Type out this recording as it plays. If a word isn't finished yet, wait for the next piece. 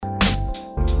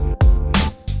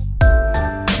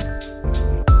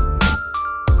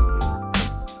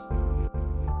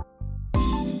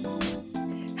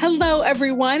Hello,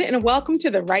 everyone, and welcome to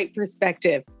the Wright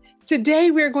Perspective. Today,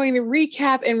 we're going to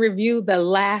recap and review The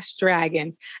Last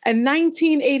Dragon, a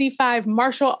 1985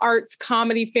 martial arts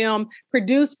comedy film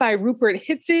produced by Rupert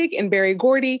Hitzig and Barry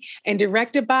Gordy and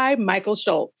directed by Michael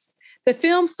Schultz. The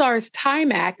film stars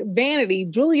Taimak, Vanity,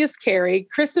 Julius Carry,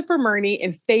 Christopher Murney,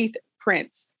 and Faith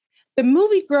Prince. The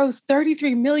movie grossed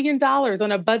 $33 million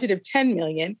on a budget of $10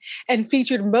 million and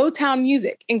featured Motown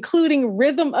music, including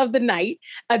Rhythm of the Night,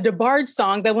 a DeBarge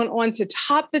song that went on to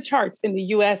top the charts in the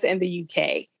US and the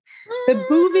UK. The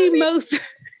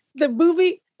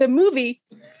movie.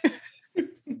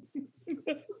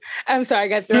 I'm sorry, I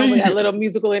got thrown with that little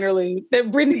musical interlude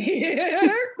that Brittany.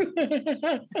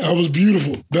 That was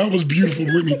beautiful. That was beautiful,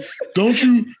 Brittany. Don't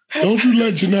you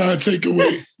let Genia take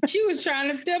away. She was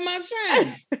trying to steal my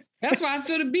shine. That's why I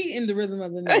feel the beat in the rhythm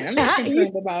of the night. I'm not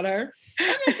concerned about her.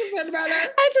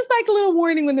 I just like a little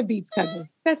warning when the beat's coming.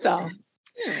 That's all.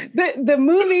 Yeah. The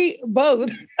movie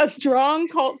boasts a strong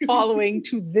cult following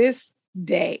to this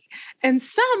day. And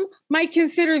some might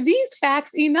consider these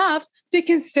facts enough to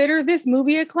consider this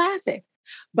movie a classic.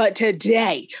 But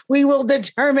today, we will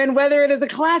determine whether it is a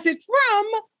classic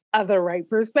from the Wright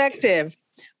Perspective.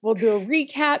 We'll do a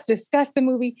recap, discuss the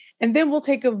movie, and then we'll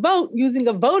take a vote using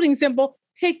a voting symbol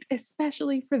picked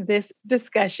especially for this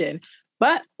discussion.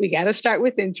 But we got to start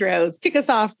with intros. Kick us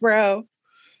off, bro.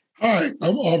 Hi,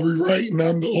 I'm Aubrey Wright, and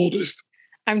I'm the oldest.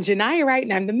 I'm Genia Wright,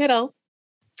 and I'm the middle.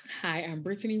 Hi, I'm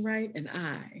Brittany Wright, and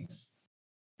I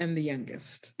am the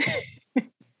youngest.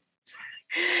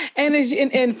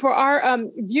 and for our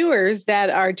viewers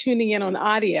that are tuning in on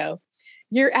audio,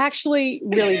 you're actually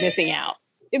really missing out.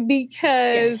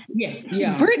 Because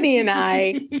Brittany and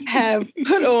I have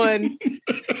put on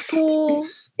full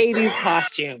 80s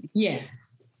costume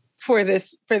for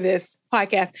this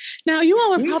podcast. Now, you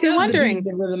all are probably wondering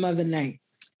the rhythm of the night.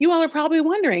 You all are probably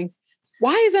wondering,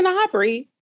 why isn't Aubrey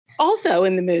also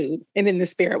in the mood and in the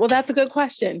spirit? Well, that's a good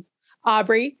question.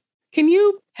 Aubrey, can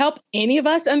you help any of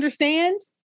us understand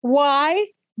why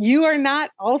you are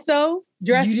not also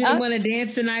dressed up? You didn't want to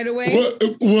dance the night away?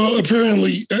 Well,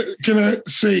 apparently, can I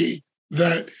say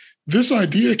that this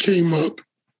idea came up?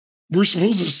 We're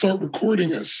supposed to start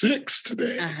recording at 6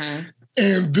 today. Uh-huh.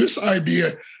 And this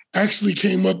idea actually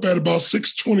came up at about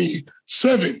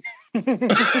 6:27.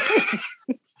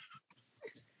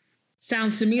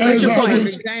 Sounds to me like you're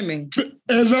perfect timing.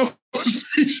 As I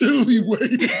was patiently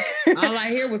waiting. All I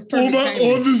hear was perfect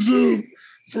timing. On the Zoom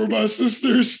for my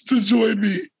sisters to join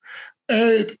me.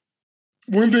 And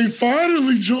when they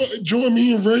finally join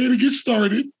me and ready to get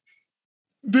started,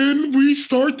 then we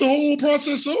start the whole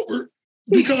process over.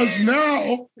 Because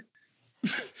now,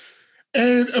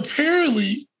 and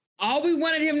apparently... all we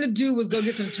wanted him to do was go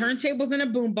get some turntables and a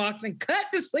boombox and cut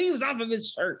the sleeves off of his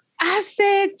shirt. I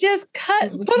said, just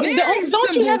cut.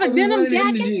 Don't you have a denim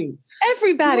jacket?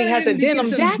 Everybody has a denim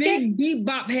jacket. Big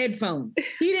bebop headphones.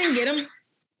 He didn't get them.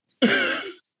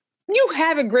 You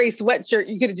have a gray sweatshirt.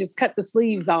 You could have just cut the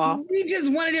sleeves off. We just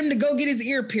wanted him to go get his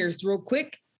ear pierced real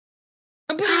quick.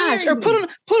 Gosh, or put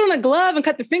on a glove and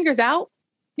cut the fingers out.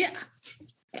 Yeah.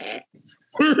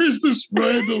 Where is this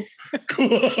random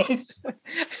glove?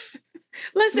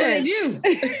 Listen, you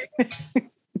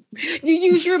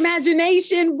use your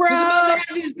imagination, bro. I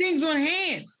have these things on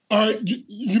hand. All right,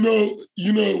 you know.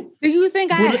 Do you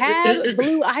think I have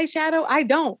blue eyeshadow? I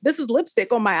don't. This is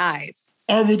lipstick on my eyes.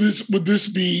 Or would this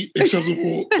be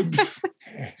acceptable?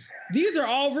 These are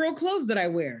all real clothes that I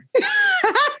wear.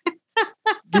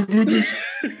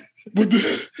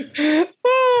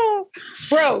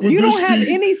 Bro, you don't have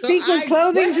any sequins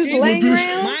clothing just laying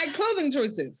around? My clothing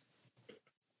choices.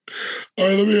 All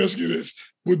right, let me ask you this.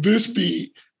 Would this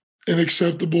be an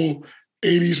acceptable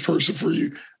 80s person for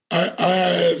you?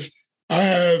 I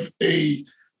have a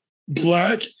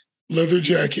black leather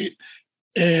jacket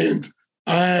and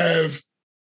I have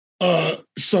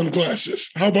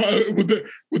sunglasses. How about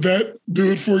would that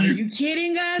do it for you? Are you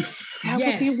kidding us? That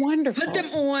would be wonderful. Put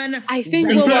them on. I think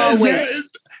we'll all wait.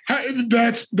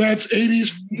 That's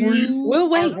 80s for you. We'll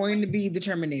wait. Are going to be the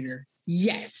Terminator.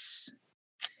 Yes.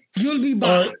 You'll be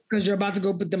Bob because you're about to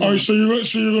go put them on. All right, so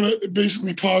you're gonna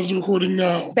basically pause the recording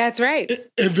now. That's right.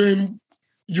 And then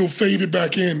you'll fade it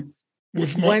back in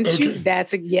with my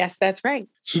yes, that's right.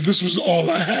 So this was all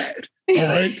I had. All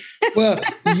right. Well,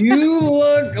 you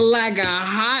look like a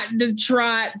hot to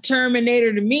trot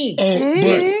Terminator to me.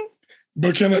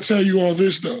 But can I tell you all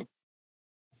this though?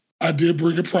 I did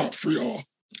bring a prop for y'all.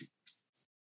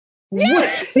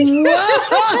 What?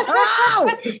 Whoa!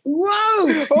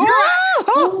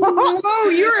 Whoa!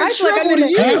 You're a troubled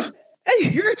youth.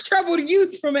 You're a troubled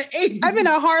youth from an 80s. I'm in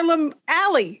a Harlem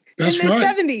alley in the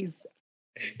 70s.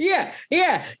 Yeah.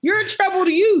 You're in trouble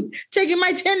to use. Taking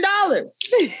my $10.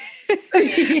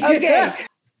 Okay.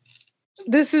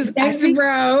 This is Thanks,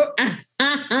 bro.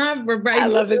 I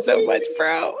love it so much,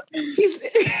 bro.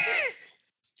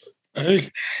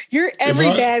 Hey, You're every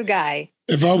bad guy.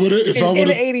 If I would have, in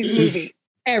the 80s movie.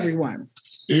 Everyone.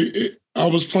 I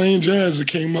was playing jazz. It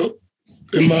came up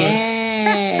in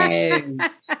my.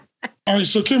 All right,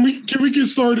 so can we get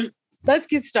started? Let's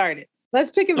get started. Let's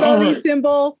pick a voting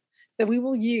symbol that we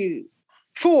will use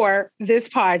for this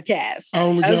podcast. I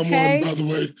only got one, by the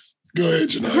way. Go ahead,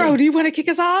 Janaya. Bro, do you want to kick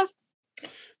us off?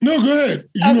 No, go ahead.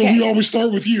 You know, we always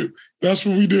start with you. That's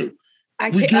what we do. I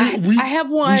have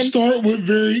one. We start with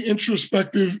very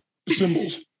introspective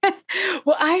symbols.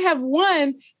 Well, I have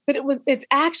one, but it's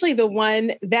actually the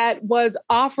one that was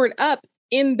offered up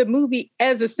in the movie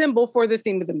as a symbol for the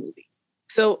theme of the movie.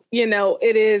 So, you know,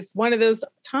 it is one of those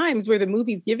times where the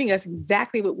movie's giving us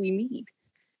exactly what we need.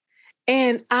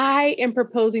 And I am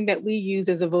proposing that we use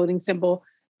as a voting symbol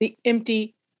the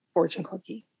empty fortune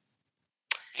cookie.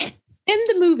 In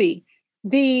the movie,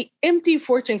 the empty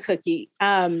fortune cookie,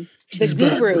 the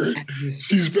guru.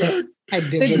 She's back. I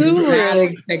was not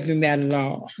expecting that at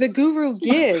all. The guru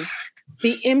gives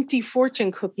the empty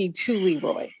fortune cookie to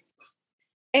Leroy.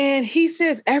 And he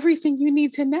says, everything you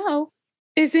need to know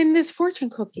is in this fortune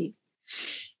cookie.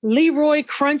 Leroy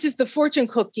crunches the fortune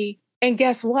cookie, and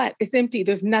guess what? It's empty.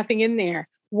 There's nothing in there.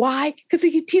 Why? Because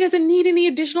he doesn't need any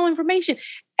additional information.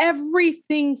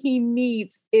 Everything he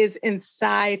needs is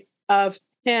inside of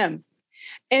him.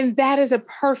 And that is a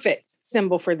perfect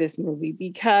symbol for this movie,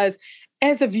 because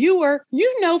as a viewer,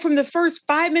 you know from the first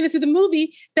 5 minutes of the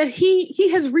movie that he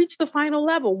has reached the final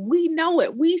level. We know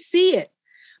it. We see it.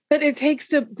 But it takes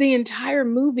the entire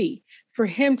movie for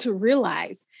him to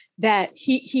realize that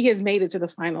he has made it to the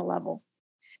final level.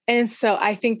 And so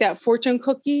I think that fortune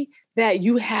cookie, that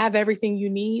you have everything you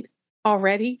need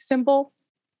already symbol,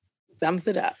 sums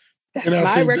it up. That's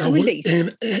my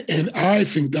recommendation. And I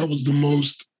think that was the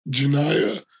most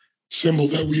Genia symbol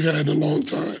that we've had in a long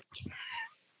time.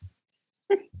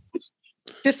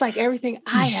 Just like everything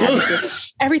I have,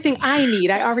 everything I need,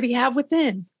 I already have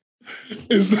within.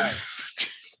 Is that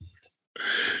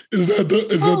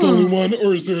the only one,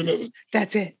 or is there another?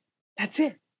 That's it.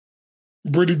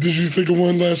 Brittany, did you think of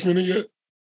one last minute yet?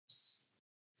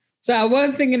 So I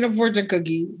was thinking of fortune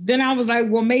cookie. Then I was like,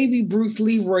 well, maybe Bruce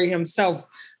Leroy himself,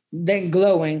 then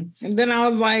glowing. And then I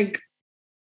was like,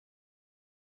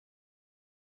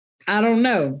 I don't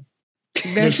know.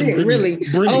 That's it, Brittany, really.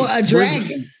 Brittany, a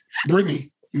dragon.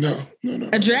 Brittany, no.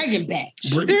 A dragon badge.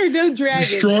 There are no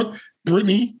dragons. You struck,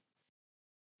 Brittany.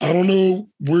 I don't know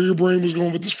where your brain was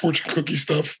going with this fortune cookie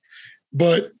stuff,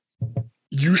 but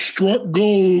you struck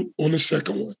gold on the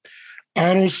second one.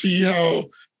 I don't see how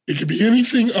it could be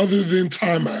anything other than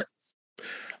Taimak.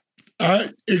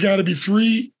 It got to be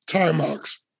 3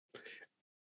 Taimaks.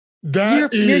 You're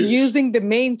using the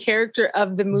main character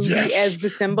of the movie as the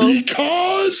symbol?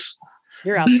 Because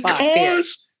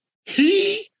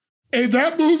he and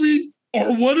that movie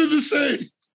are one of the same.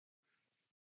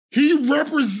 He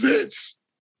represents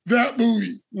that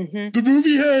movie. Mm-hmm. The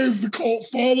movie has the cult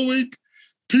following.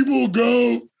 People will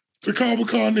go to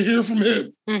Comic-Con to hear from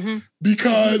him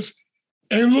because,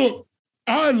 and look,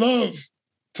 I love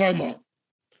Taimak.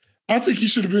 I think he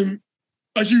should have been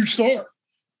a huge star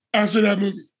after that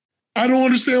movie. I don't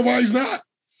understand why he's not.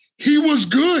 He was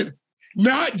good,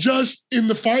 not just in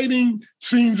the fighting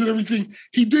scenes and everything.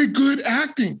 He did good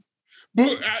acting,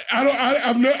 but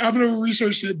I've never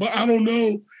researched it, but I don't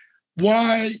know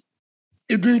why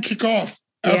it didn't kick off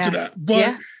after that.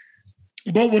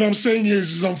 But what I'm saying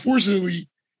is unfortunately,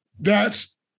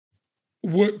 that's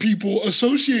what people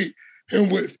associate him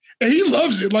with. And he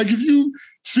loves it. Like if you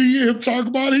see him talk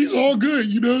about it, he's all good.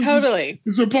 You know,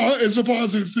 it's a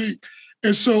positive thing.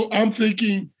 And so I'm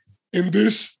thinking in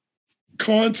this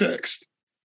context,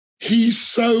 he's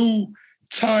so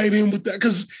tied in with that.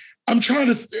 Because I'm trying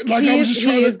to, he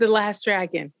is the last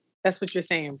dragon. That's what you're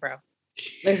saying, bro.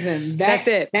 Listen, that's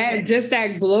it.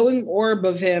 That glowing orb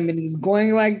of him, and he's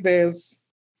going like this.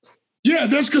 Yeah,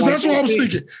 that's because that's what I was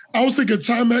thinking. I was thinking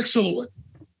Taimak silhouette.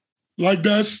 Like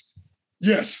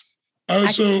yes.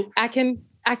 I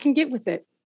can get with it.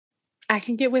 I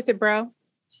can get with it, bro.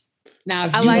 Now,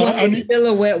 if I need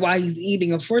silhouette while he's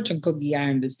eating a fortune cookie, I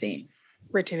understand.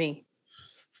 Brittany,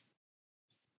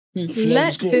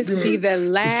 let this be the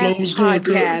last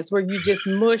podcast where you just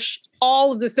mush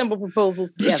all of the symbol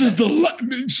proposals together. This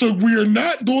is so we are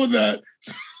not doing that.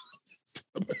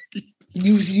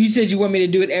 You said you want me to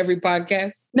do it every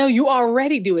podcast? No, you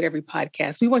already do it every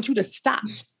podcast. We want you to stop.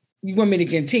 You want me to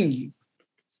continue?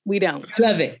 We don't.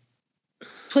 Love it.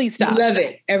 Please stop. Love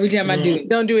it every time I do it.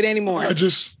 Don't do it anymore. I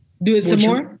just do it some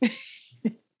more.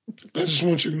 I just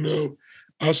want you to know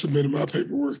I submitted my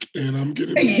paperwork and I'm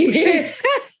getting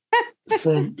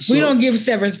from. So we don't give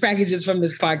severance packages from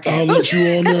this podcast. I'll let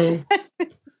you all know.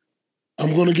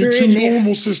 I'm going to get two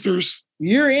normal sisters.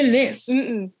 You're in this.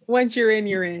 Once you're in,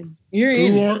 you're in. You're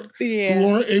in. Who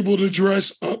aren't able to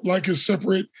dress up like a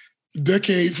separate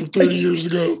decade from 30 years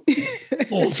ago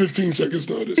on 15 seconds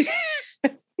notice.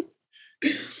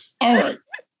 All right.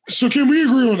 So can we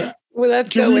agree on that? Well,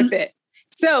 let's go with it.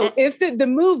 So if the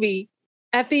movie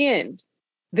at the end,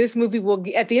 this movie will,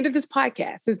 at the end of this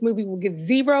podcast, this movie will get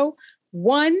 0,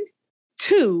 1,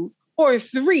 2, or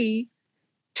 3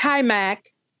 Taimak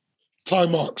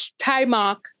silhouettes.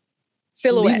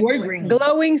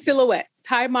 Glowing silhouettes.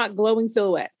 Taimak glowing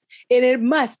silhouettes. And it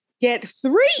must get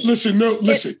 3. Listen,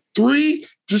 3,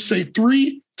 just say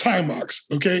 3 Taimaks,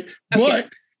 okay? But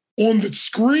on the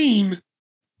screen,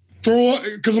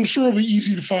 because I'm sure it'll be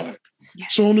easy to find. Yeah.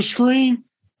 So on the screen,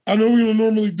 I know we don't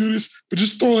normally do this, but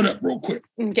just throw it up real quick.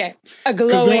 Okay. A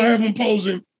glowing. Because they'll have him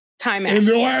posing. Taimak. And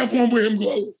they'll have one with him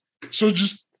glowing. So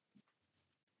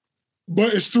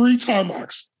but it's 3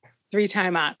 Taimaks. 3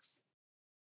 Taimaks.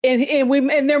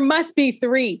 And there must be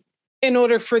 3 in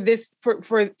order for this,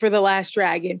 for The Last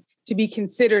Dragon to be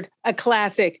considered a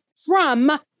classic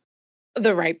from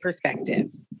the Wright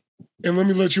perspective. And let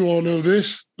me let you all know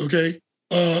this, okay?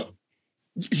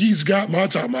 He's got my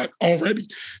Taimak already.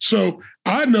 So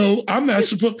I know I'm not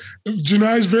supposed.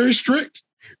 Janai's very strict.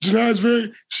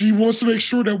 She wants to make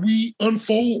sure that we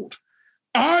unfold.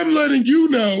 I'm letting you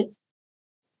know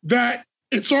that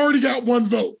it's already got 1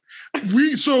 vote.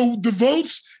 So the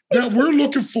votes that we're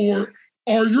looking for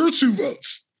are your 2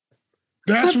 votes.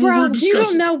 That's what we're discussing. You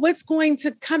don't know what's going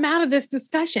to come out of this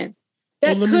discussion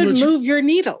that could move your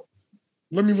needle.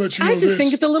 Let me let you know this. I just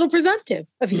think it's a little presumptive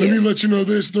of you. Let me let you know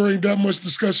this. There ain't that much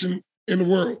discussion in the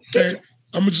world, okay?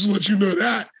 I'm going to just let you know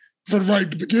that from right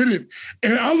at the beginning.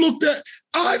 And I looked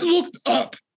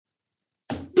up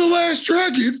The Last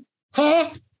Dragon,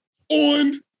 on,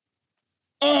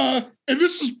 and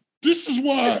this is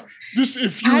why this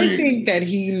infuriating. I think that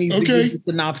he needs to give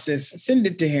the synopsis. Send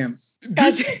it to him.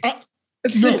 I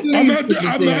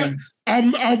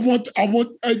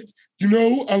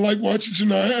like watching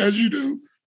Genia as you do.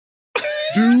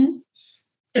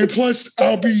 And plus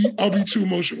I'll be too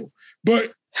emotional.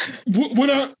 But what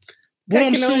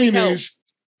I'm saying is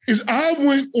I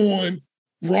went on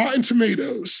Rotten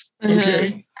Tomatoes,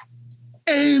 okay?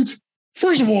 And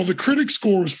first of all, the critic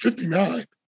score was 59.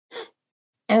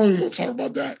 I don't even want to talk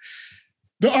about that.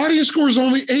 The audience score is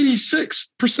only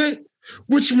 86%,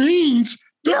 which means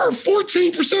there are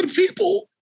 14% of people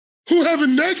who have a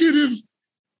negative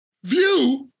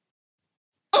view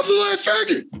of The Last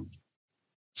Dragon.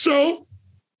 So,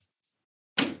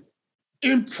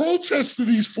 in protest to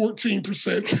these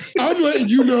 14%, I'm letting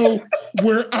you know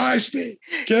where I stand.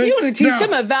 Okay? You want to teach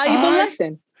them a valuable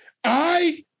lesson.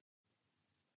 I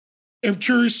am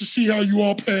curious to see how you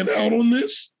all pan out on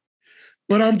this,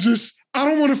 but I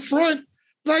don't want to front.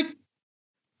 Like,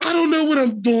 I don't know what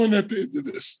I'm doing at the end of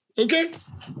this. Okay?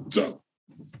 So,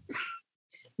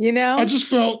 I just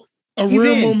felt a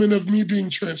rare moment of me being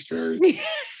transparent.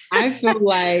 I feel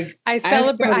like I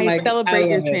celebrate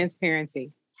your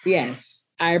transparency. Yes,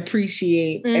 I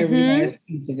appreciate every last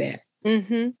piece of that.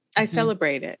 I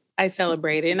celebrate it.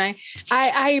 And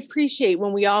I appreciate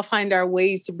when we all find our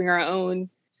ways to bring our own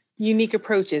unique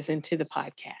approaches into the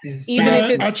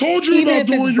podcast. I told you about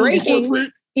doing your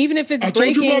corporate. Even if it's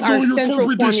breaking our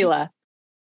central formula,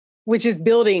 which is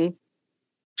building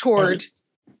toward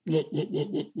look,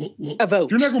 a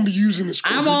vote. You're not going to be using this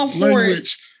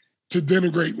language to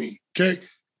denigrate me, okay?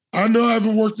 I know I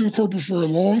haven't worked in corporate for a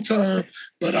long time,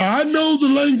 but I know the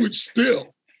language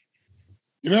still.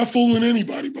 You're not fooling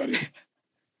anybody, buddy.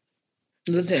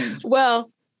 Listen.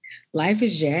 Well, life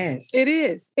is jazz. It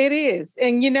is.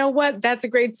 And you know what? That's a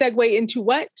great segue into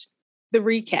what? The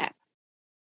recap.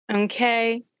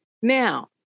 Okay. Now,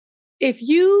 if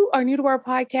you are new to our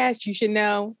podcast, you should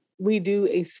know we do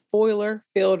a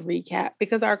spoiler-filled recap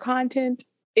because our content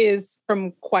is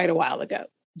from quite a while ago,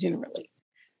 generally.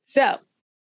 So,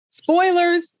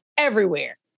 spoilers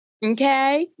everywhere.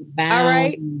 Okay? Bound. All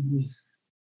right?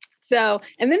 So,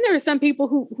 and then there are some people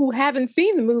who haven't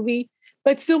seen the movie,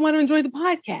 but still want to enjoy the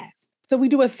podcast. So we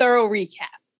do a thorough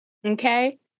recap.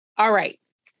 Okay? All right.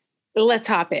 Let's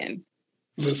hop in.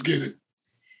 Let's get it.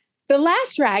 The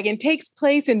Last Dragon takes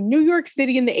place in New York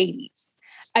City in the 80s.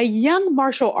 A young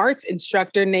martial arts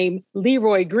instructor named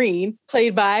Leroy Greene,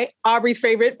 played by Aubrey's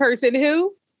favorite person,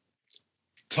 who?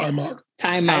 Taimak.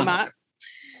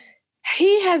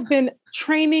 He has been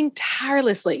training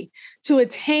tirelessly to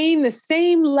attain the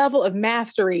same level of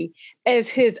mastery as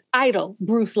his idol,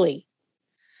 Bruce Lee.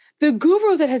 The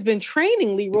guru that has been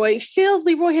training Leroy feels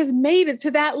Leroy has made it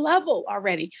to that level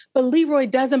already, but Leroy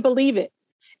doesn't believe it.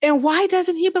 And why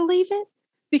doesn't he believe it?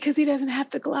 Because he doesn't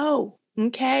have the glow.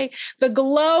 Okay. The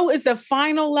glow is the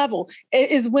final level.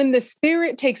 It is when the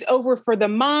spirit takes over for the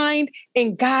mind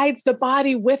and guides the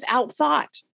body without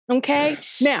thought. Okay.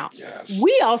 Now,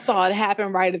 we all saw it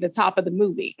happen right at the top of the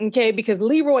movie. Okay. Because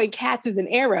Leroy catches an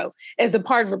arrow as a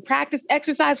part of a practice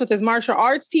exercise with his martial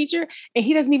arts teacher, and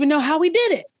he doesn't even know how he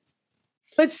did it.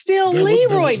 But still,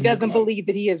 Leroy doesn't believe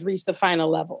that he has reached the final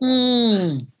level.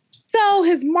 So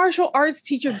his martial arts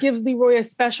teacher gives Leroy a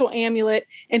special amulet,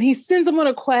 and he sends him on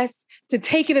a quest to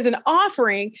take it as an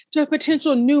offering to a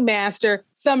potential new master,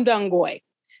 Sum Dong Goy,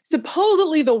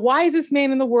 supposedly the wisest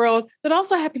man in the world that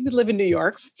also happens to live in New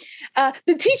York.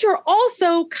 The teacher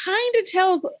also kind of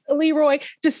tells Leroy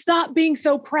to stop being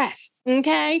so pressed,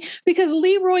 okay? Because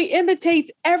Leroy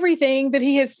imitates everything that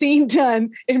he has seen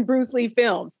done in Bruce Lee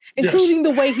films, including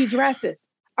the way he dresses.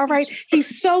 All right.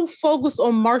 He's so focused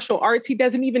on martial arts, he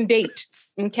doesn't even date.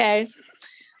 Okay.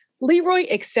 Leroy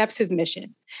accepts his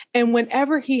mission. And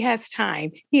whenever he has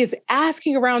time, he is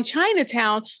asking around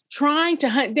Chinatown, trying to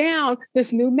hunt down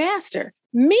this new master.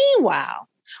 Meanwhile,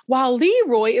 while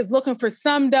Leroy is looking for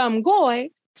Sum Dong Goy,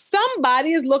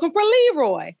 somebody is looking for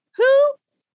Leroy. Who?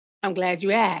 I'm glad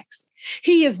you asked.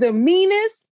 He is the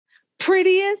meanest,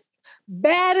 prettiest,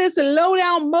 baddest,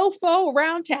 low-down mofo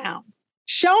around town.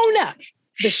 Sho'nuff.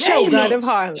 The Shogun of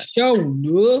Harlem.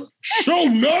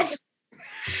 Sho'nuff.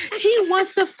 He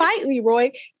wants to fight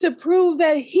Leroy to prove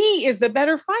that he is the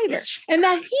better fighter and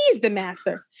that he's the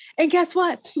master. And guess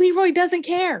what? Leroy doesn't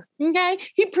care, okay?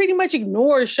 He pretty much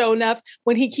ignores Sho'nuff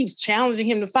when he keeps challenging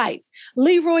him to fights.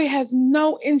 Leroy has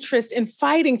no interest in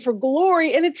fighting for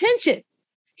glory and attention.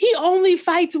 He only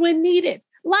fights when needed,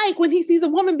 like when he sees a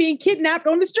woman being kidnapped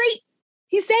on the street.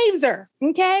 He saves her,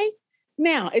 okay?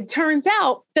 Now, it turns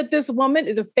out that this woman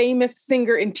is a famous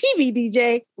singer and TV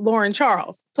DJ, Lauren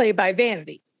Charles, played by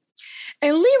Vanity.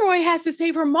 And Leroy has to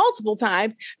save her multiple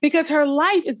times because her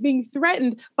life is being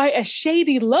threatened by a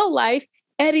shady lowlife,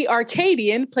 Eddie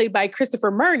Arcadian, played by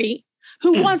Christopher Murney,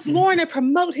 who wants Lauren to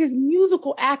promote his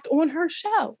musical act on her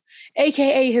show,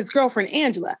 aka his girlfriend,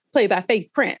 Angela, played by Faith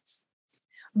Prince.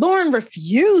 Lauren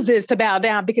refuses to bow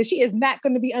down because she is not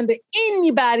going to be under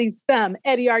anybody's thumb.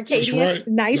 Eddie Arcadian,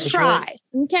 nice try.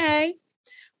 Okay.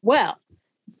 Well,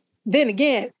 then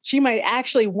again, she might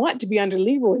actually want to be under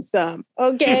Leroy's thumb.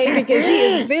 Okay. Because she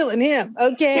is feeling him.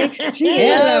 Okay. She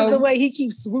loves the way he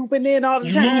keeps swooping in all the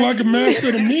time. You look like a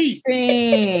master to me.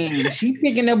 She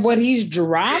picking up what he's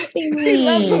dropping. He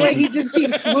loves the way he just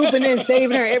keeps swooping in,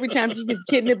 saving her every time she gets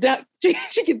kidnapped.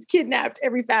 She gets kidnapped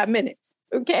every 5 minutes.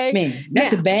 Okay. Man,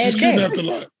 that's a bad day. She's kidnapped a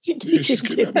lot.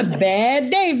 It's a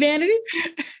bad day, Vanity.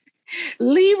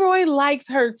 Leroy likes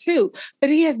her too, but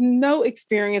he has no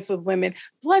experience with women.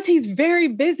 Plus, he's very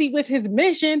busy with his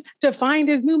mission to find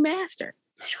his new master.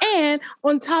 Right. And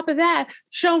on top of that,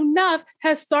 Sho'nuff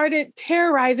has started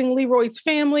terrorizing Leroy's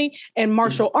family and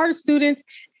martial arts students,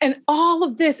 and all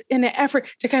of this in an effort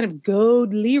to kind of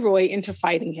goad Leroy into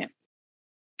fighting him.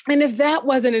 And if that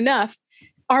wasn't enough,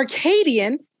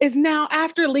 Arcadian is now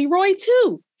after Leroy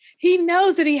too. He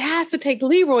knows that he has to take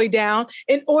Leroy down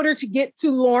in order to get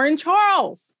to Lauren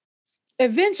Charles.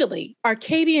 Eventually,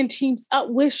 Arcadian teams up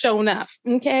with Sho'nuff,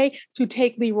 okay, to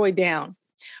take Leroy down.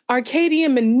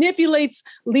 Arcadian manipulates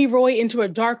Leroy into a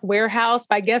dark warehouse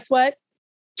by, guess what?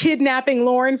 Kidnapping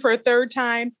Lauren for a third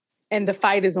time, and the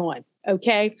fight is on,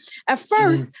 okay? At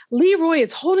first, Leroy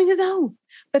is holding his own,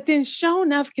 but then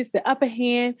Sho'nuff gets the upper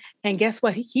hand, and guess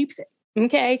what? He keeps it.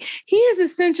 Okay, he has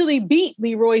essentially beat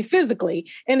Leroy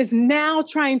physically and is now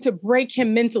trying to break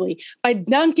him mentally by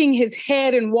dunking his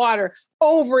head in water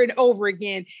over and over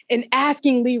again and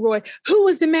asking Leroy, who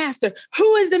is the master?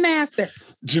 Who is the master?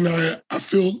 Genia, I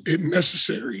feel it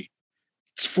necessary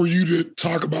for you to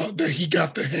talk about that he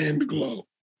got the hand glow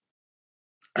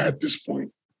at this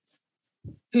point.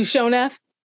 Who's Sho'nuff?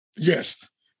 Yes,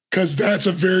 because that's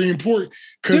a very important.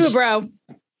 Do it, bro.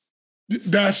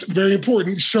 That's very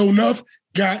important. Sho'nuff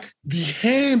got the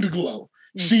hand glow.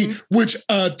 See, which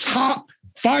a top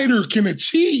fighter can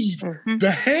achieve, the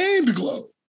hand glow,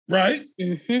 right?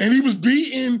 And he was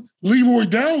beating Leroy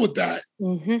down with that.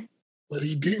 But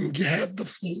he didn't have the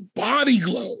full body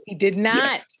glow. He did not.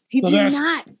 Yeah. He did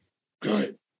not.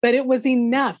 Good. But it was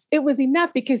enough. It was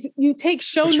enough because you take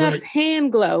Sho'nuff's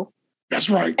hand glow. That's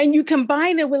right. And you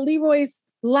combine it with Leroy's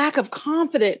lack of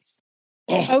confidence.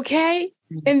 Okay?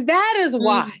 And that is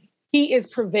why he is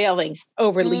prevailing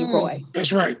over Leroy.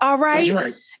 That's right. All right. That's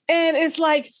right. And it's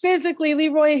like physically,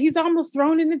 Leroy, he's almost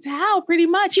thrown in the towel pretty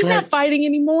much. He's not fighting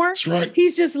anymore. That's right.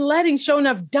 He's just letting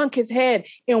Sho'nuff dunk his head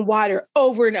in water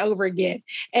over and over again.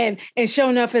 And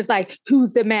Sho'nuff is like,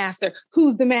 who's the master?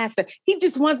 Who's the master? He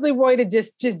just wants Leroy to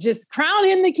just crown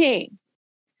him the king.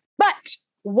 But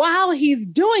while he's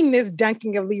doing this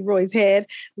dunking of Leroy's head,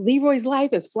 Leroy's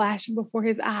life is flashing before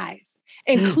his eyes,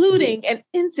 including an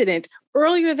incident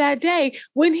earlier that day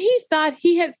when he thought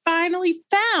he had finally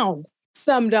found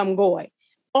some dumb boy,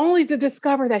 only to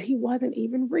discover that he wasn't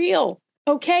even real.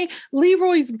 Okay,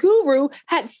 Leroy's guru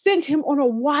had sent him on a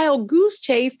wild goose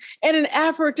chase in an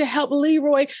effort to help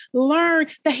Leroy learn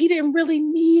that he didn't really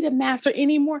need a master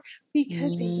anymore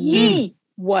because he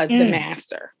was the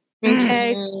master.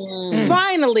 Okay,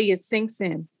 finally it sinks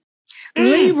in.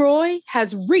 Leroy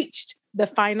has reached the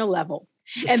final level.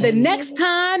 And the next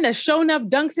time that Sho'nuff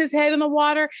dunks his head in the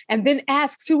water and then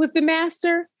asks who is the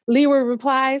master, Leroy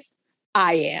replies,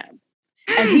 I am.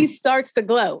 And he starts to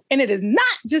glow. And it is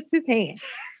not just his hand.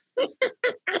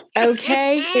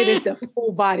 Okay? It is the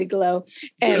full body glow.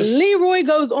 And Leroy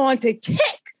goes on to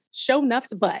kick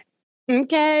Sho'nuff's butt.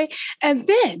 Okay? And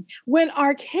then when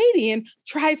Arcadian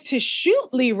tries to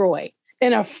shoot Leroy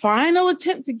in a final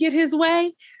attempt to get his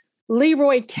way,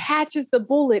 Leroy catches the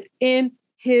bullet in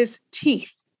his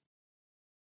teeth.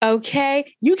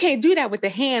 Okay, you can't do that with the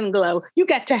hand glow. You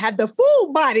got to have the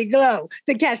full body glow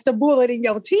to catch the bullet in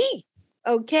your teeth.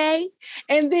 Okay,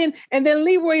 and then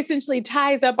Leroy essentially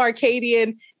ties up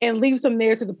Arcadian and leaves him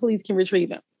there so the police can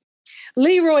retrieve him.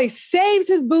 Leroy saves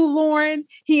his boo Lauren.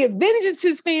 He avenges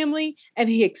his family, and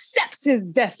he accepts his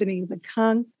destiny as a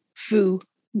kung fu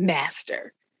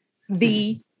master.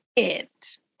 The end.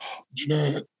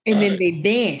 And then they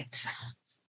dance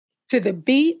to the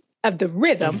beat of the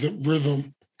rhythm.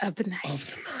 Of the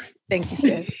night. Thank you,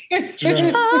 sis.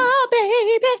 Oh,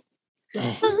 baby.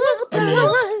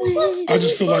 I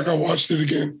just feel like I watched it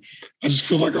again.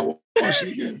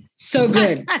 So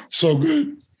good. So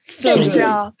good. Thanks,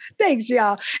 y'all. Thanks,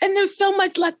 y'all. And there's so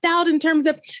much left out in terms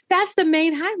of, that's the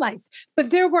main highlights. But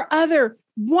there were other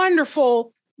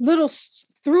wonderful little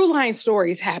through line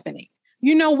stories happening.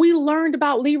 You know, we learned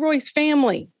about Leroy's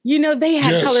family. You know, they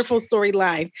had colorful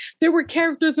storylines. There were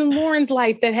characters in Lauren's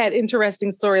life that had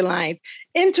interesting storylines,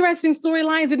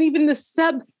 and even the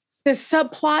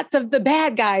subplots of the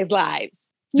bad guys' lives.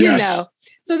 You know,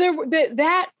 so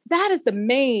that is the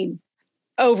main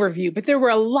overview. But there were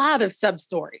a lot of sub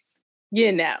stories.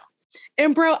 You know,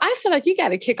 and bro, I feel like you got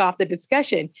to kick off the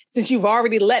discussion since you've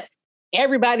already let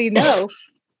everybody know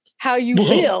how you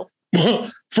feel. Well,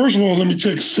 first of all, let me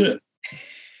take a sip.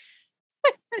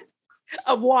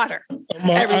 Of water.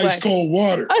 My ice cold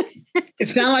water. It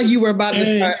sounded like you were about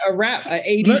to start a rap, an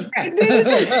 80s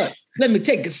rap. Let me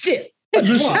take a sip.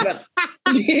 Listen,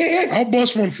 I'll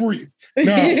bust one for you.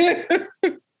 Now,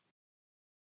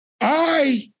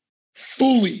 I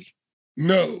fully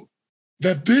know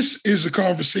that this is a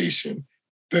conversation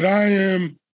that I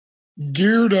am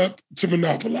geared up to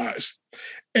monopolize.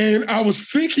 And I was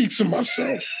thinking to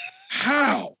myself,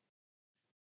 how?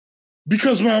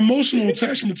 Because my emotional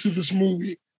attachment to this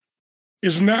movie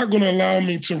is not going to allow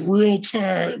me to real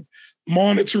time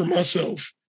monitor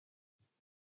myself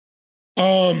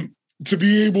to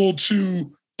be able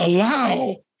to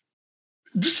allow,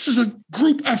 this is a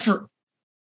group effort,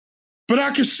 but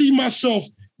I can see myself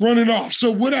running off.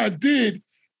 So what I did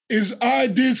is I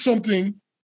did something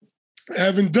I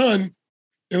haven't done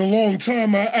in a long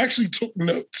time. I actually took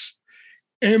notes.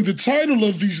 And the title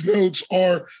of these notes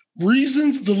are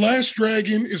Reasons The Last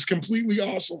Dragon is Completely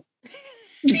Awesome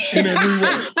in Every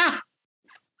Way.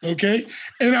 Okay?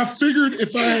 And I figured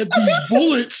if I had these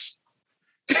bullets,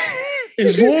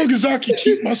 as long as I could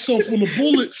keep myself on the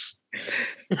bullets,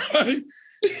 right,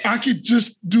 I could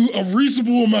just do a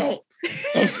reasonable amount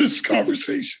of this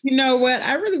conversation. You know what?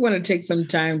 I really want to take some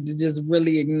time to just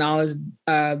really acknowledge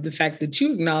the fact that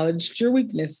you acknowledged your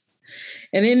weakness.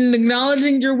 And in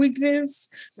acknowledging your weakness,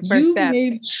 you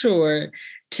made sure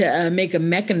to make a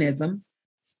mechanism.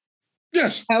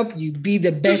 Yes. Help you be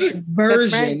the best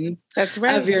version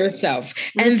of yourself.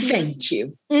 And thank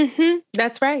you. Mm-hmm.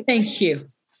 That's right. Thank you.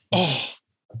 Oh,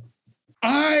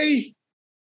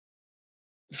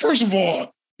 first of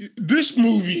all, this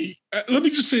movie, let me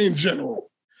just say in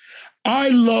general, I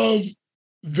love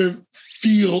the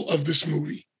feel of this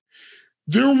movie.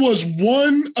 There was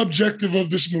one objective of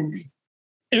this movie: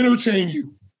 entertain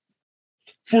you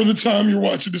for the time you're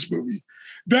watching this movie.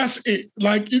 That's it.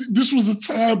 This was a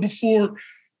time before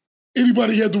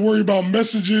anybody had to worry about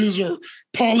messages or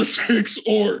politics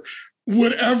or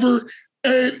whatever.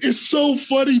 And it's so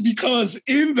funny because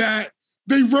in that,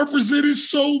 they represented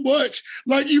so much.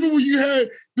 Like even when you had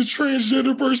the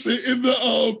transgender person in the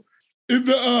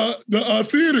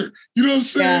theater, you know what I'm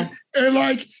saying? Yeah. And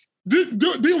like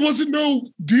there wasn't no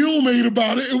deal made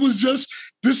about it. It was just,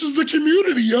 this is the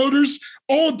community, yo. There's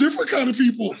all different kind of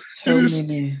people in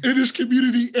this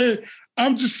community. And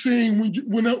I'm just saying,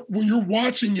 when you're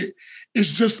watching it,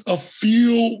 it's just a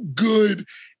feel-good,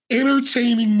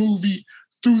 entertaining movie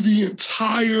through the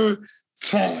entire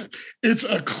time. It's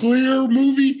a clear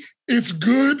movie. It's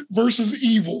good versus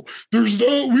evil. There's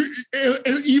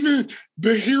even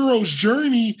the hero's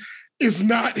journey is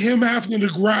not him having to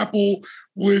grapple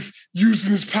with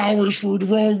using his powers for the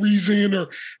wrong reason, or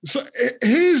so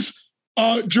his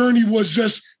journey was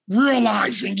just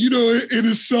realizing, you know, in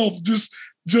itself, just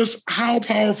how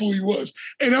powerful he was.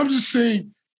 And I'm just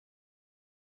saying,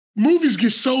 movies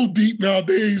get so deep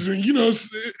nowadays, and you know,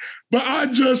 but I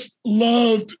just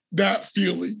loved that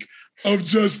feeling of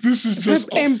just, this is just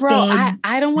and bro,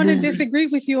 I don't want to disagree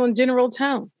with you on general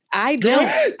tone. I don't. Go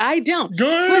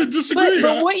ahead and disagree.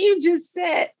 But what you just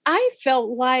said, I felt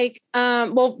like,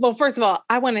 well, first of all,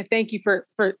 I want to thank you for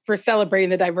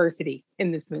celebrating the diversity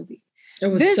in this movie.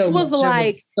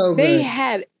 They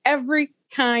had every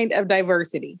kind of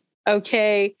diversity.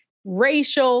 Okay.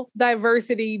 Racial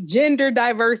diversity, gender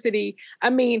diversity. I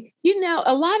mean, you know,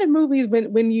 a lot of movies,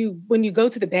 when you go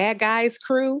to the bad guys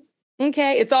crew,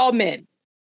 okay, it's all men.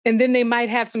 And then they might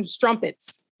have some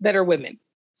strumpets that are women.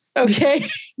 Okay.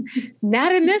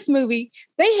 Not in this movie.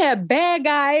 They had bad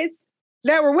guys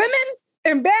that were women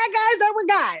and bad guys that were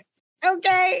guys.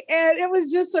 Okay. And it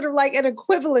was just sort of like an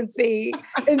equivalency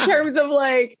in terms of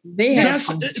like, they had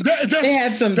some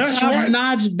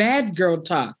top-notch bad girl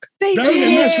talk. They did.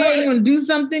 And that's right. You want to do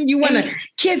something? You want to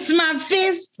kiss my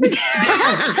fist? I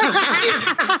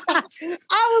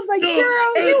was like,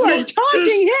 girl, you are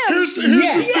taunting him.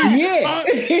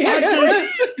 I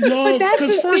just love,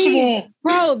 because first of all,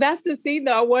 bro, that's the scene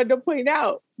that I wanted to point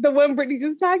out. The one Brittany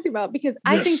just talked about, because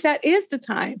I think that is the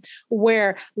time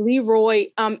where Leroy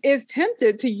is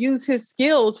tempted to use his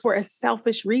skills for a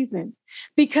selfish reason,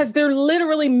 because they're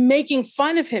literally making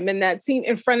fun of him in that scene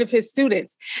in front of his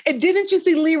students. And didn't you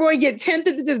see Leroy get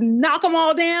tempted to just knock them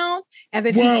all down? And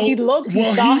then he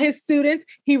saw his students.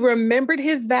 He remembered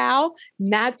his vow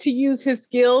not to use his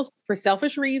skills for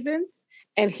selfish reasons,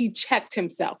 and he checked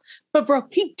himself. But bro,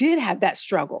 he did have that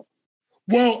struggle.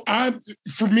 Well,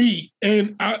 for me,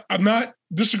 and I'm not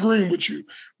disagreeing with you,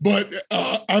 but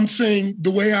I'm saying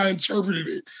the way I interpreted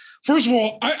it. First of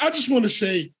all, I just want to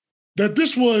say that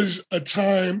this was a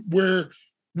time where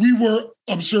we were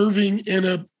observing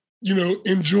and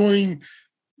enjoying,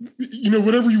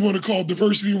 whatever you want to call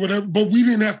diversity or whatever, but we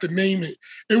didn't have to name it.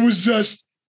 It was just,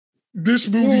 this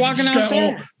movie just got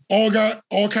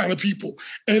all kind of people.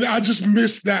 And I just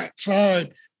missed that time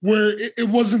where it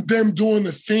wasn't them doing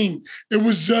the thing. It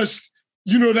was just,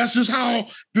 that's just how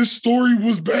this story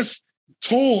was best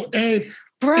told. And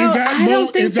bro, I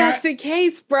don't think that's the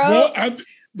case, bro.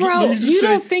 Well, you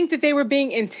don't think that they were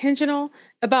being intentional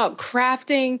about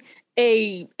crafting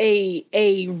a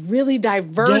really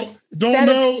diverse? Don't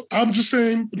know. I'm just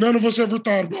saying, none of us ever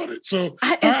thought about it. So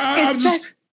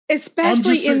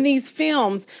especially in these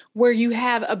films where you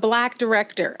have a Black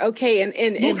director, okay, and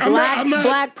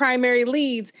Black primary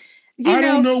leads,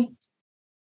 don't know.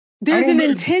 There's an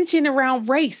intention around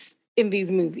race in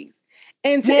these movies.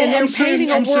 And they're painting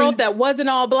a world that wasn't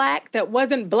all Black, that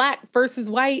wasn't Black versus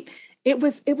white. It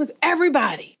was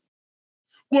everybody.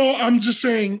 Well, I'm just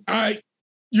saying, I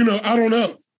don't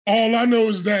know. All I know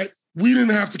is that we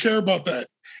didn't have to care about that.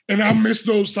 And I miss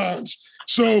those times.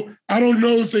 So I don't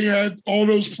know if they had all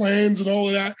those plans and all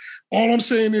of that. All I'm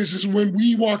saying is when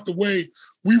we walked away,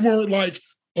 we weren't like,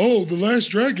 oh, The Last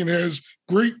Dragon has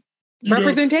great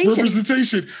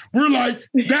representation. We're like,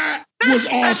 that was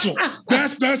awesome.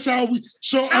 That's how we.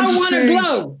 So I'm just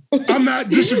saying, I'm not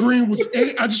disagreeing with.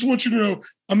 I just want you to know,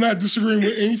 I'm not disagreeing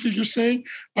with anything you're saying.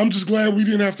 I'm just glad we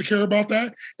didn't have to care about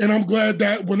that, and I'm glad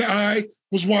that when I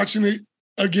was watching it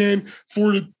again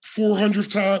for the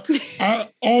 400th time, I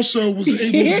also was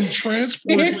able to be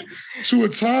transported to a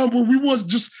time where we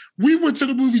went to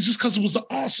the movie just because it was an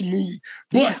awesome movie.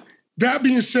 But that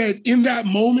being said, in that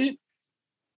moment,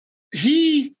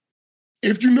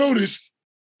 if you notice,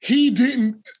 he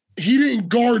didn't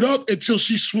guard up until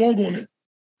she swung on it.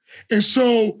 And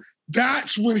so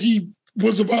that's when he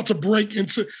was about to break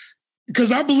into,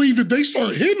 because I believe if they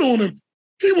started hitting on him,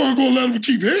 he wasn't going to let him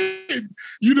keep hitting.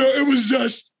 It was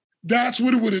just, that's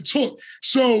what it would have took.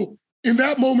 So in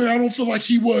that moment, I don't feel like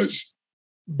he was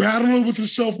battling with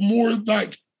himself more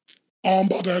like I'm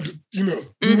about to have to, do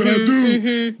what I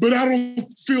do. But I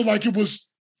don't feel like it was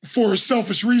for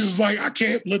selfish reasons. Like, I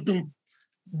can't let them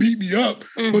beat me up,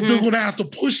 but they're going to have to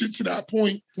push it to that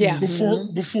point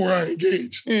before I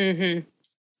engage.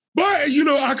 But,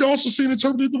 I can also see it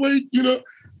interpreted the way,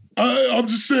 I'm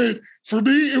just saying, for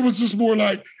me, it was just more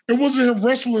like, it wasn't him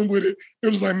wrestling with it. It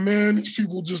was like, man, these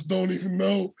people just don't even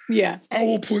know. Yeah. I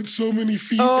will put so many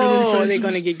feet in their faces. They're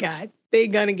going to get God. They're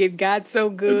going to get God so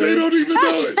good. They don't even know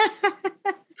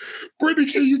it.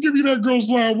 Brittany, can you give me that girl's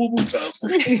line one more time for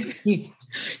me?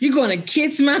 You're going to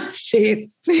kiss my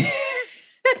face.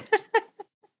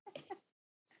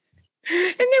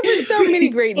 And there were so many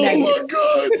great nuggets.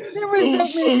 Oh my God. There were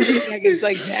so many great nuggets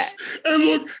like that.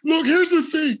 And look, here's the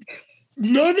thing.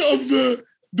 None of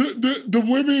the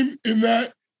women in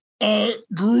that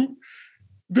group,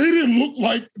 they didn't look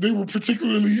like they were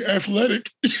particularly athletic,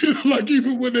 like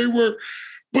even when they were,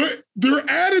 but their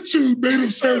attitude made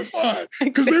them sound fine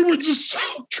because they were just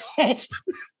so confident.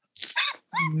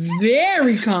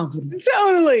 Very confident.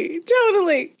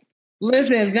 Totally.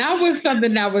 Listen, that was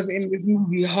something that was in this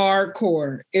movie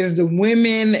hardcore, is the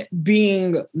women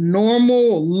being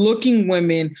normal looking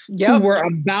women who were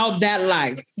about that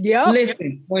life.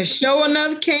 Listen, when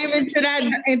Sho'nuff came into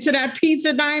that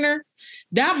pizza diner,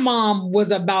 that mom was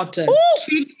about to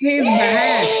kick his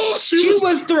behind. She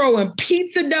was throwing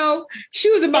pizza dough.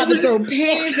 She was about to throw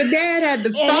pans. The dad had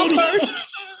to stop her.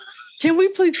 Can we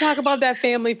please talk about that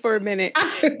family for a minute?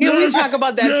 Can we talk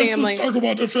about that family? Let's talk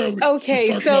about that family.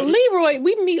 Okay, so Leroy,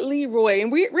 we meet Leroy,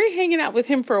 and we're hanging out with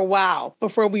him for a while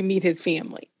before we meet his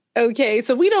family. Okay,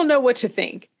 so we don't know what to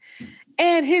think.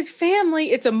 And his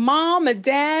family, it's a mom, a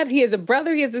dad, he has a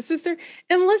brother, he has a sister.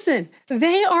 And listen,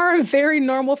 they are a very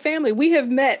normal family. We have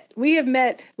met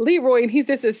Leroy, and he's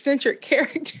this eccentric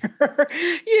character.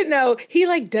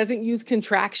 He doesn't use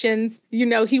contractions.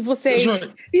 He will say,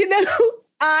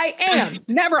 I am,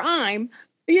 never I'm,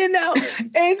 and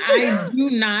I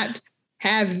do not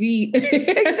have the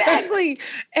exactly.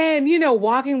 And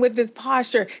walking with this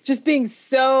posture, just being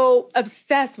so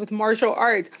obsessed with martial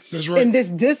arts and this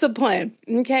discipline.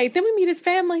 Okay. Then we meet his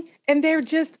family, and they're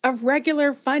just a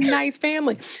regular, fun, nice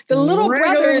family. The little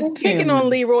brother is picking on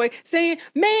Leroy, saying,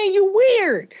 man, you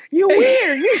weird. You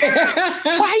weird.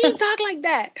 Why you talk like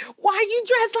that? Why you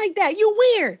dress like that? You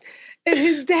weird. And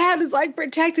his dad is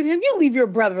protecting him. You leave your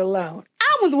brother alone.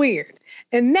 I was weird.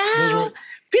 And now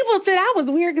people said I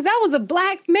was weird because I was a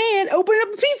black man opening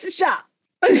up a pizza shop.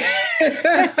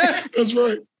 That's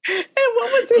right. And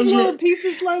what was his little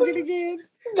pizza slogan again?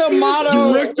 The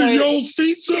motto. Directed your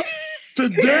pizza to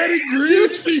Daddy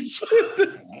Greene's Pizza.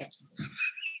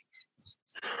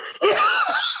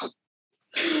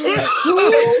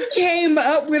 Who came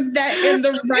up with that in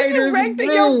the writer's room?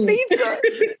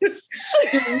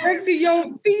 Directed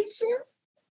your pizza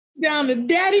down to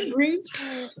Daddy Greene's.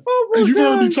 You've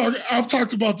heard me talk. I've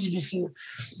talked about this before,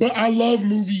 but I love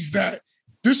movies that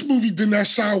this movie did not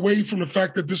shy away from the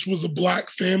fact that this was a black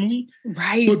family.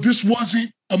 Right. But this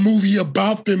wasn't a movie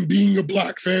about them being a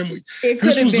black family. It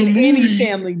could have been any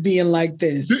family being like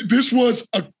this. This was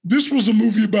a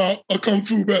movie about a kung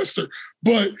fu master,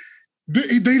 but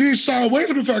they didn't shy away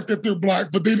from the fact that they're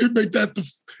black, but they didn't make that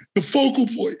the focal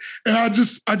point. And I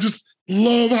just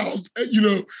love how,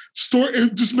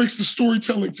 it just makes the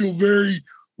storytelling feel very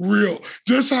real.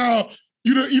 Just how,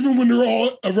 even when they're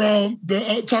all around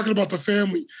talking about the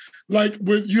family, like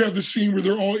when you have the scene where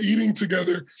they're all eating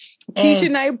together.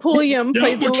 Keisha Knight Pulliam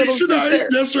played the little sister. Knight,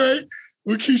 that's right.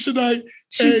 With Keisha Knight.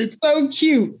 She's so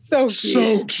cute.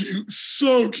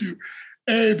 So cute.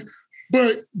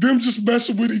 But them just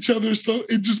messing with each other, so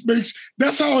it just makes,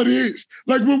 that's how it is.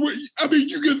 Like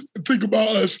you can think about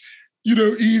us,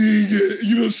 eating,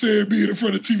 being in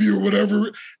front of TV or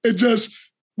whatever, and just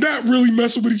not really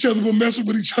messing with each other, but messing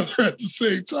with each other at the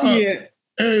same time. Yeah.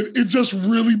 And it just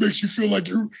really makes you feel like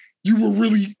you were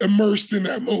really immersed in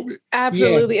that moment.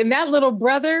 Absolutely. Yeah. And that little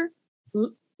brother,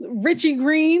 Richie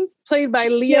Greene, played by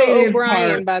Leo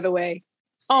O'Brien, by the way.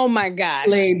 Oh my gosh.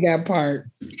 Played that part.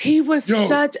 He was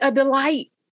such a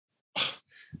delight.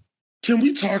 Can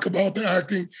we talk about the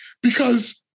acting?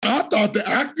 Because I thought the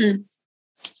acting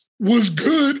was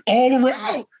good all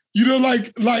around.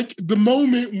 Like the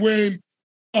moment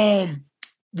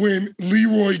when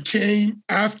Leroy came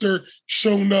after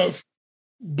Sho'nuff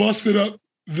busted up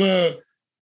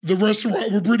the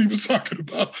restaurant where Brittany was talking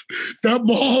about, that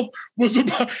mom was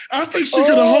about, I think she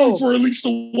could have hung for at least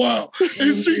a while.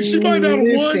 And she might not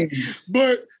have won,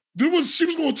 but she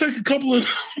was going to take a couple of...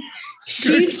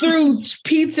 She threw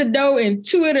pizza dough in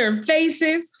two of their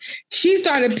faces. She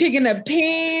started picking up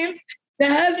pans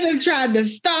The husband tried to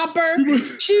stop her.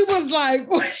 She was like,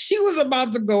 she was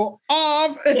about to go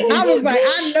off. And I was like,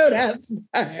 I know that's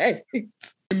right.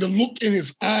 And the look in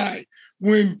his eye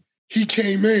when he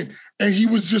came in and he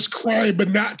was just crying,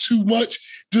 but not too much.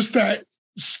 Just that,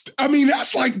 I mean,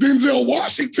 that's like Denzel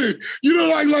Washington. You know,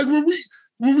 like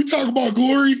when we talk about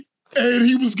Glory and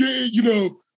he was getting, you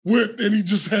know, whipped and he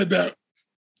just had that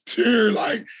tear,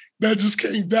 like that just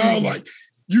came down. Like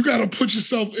you got to put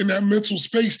yourself in that mental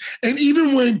space. And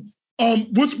even when,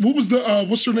 what's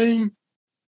her name?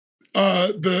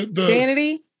 The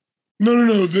Vanity?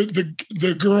 No.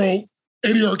 The girl,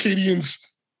 Eddie Arcadian's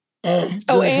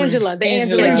Angela, the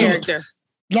Angela character.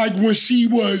 Like when she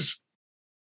was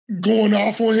going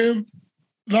off on him,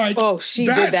 like she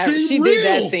did that. She did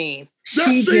that scene.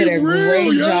 She did a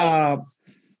great job.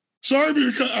 Sorry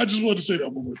to cut. I just wanted to say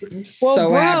that one more thing. Well, so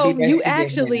bro, you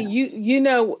actually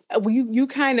you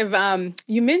kind of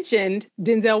you mentioned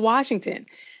Denzel Washington.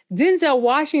 Denzel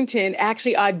Washington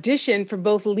actually auditioned for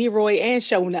both Leroy and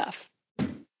Sho'nuff.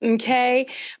 Okay.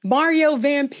 Mario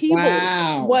Van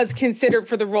Peebles was considered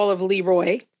for the role of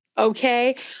Leroy.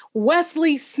 Okay.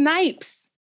 Wesley Snipes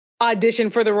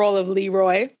auditioned for the role of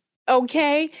Leroy.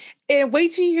 Okay. And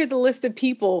wait till you hear the list of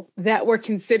people that were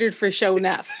considered for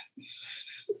Sho'nuff.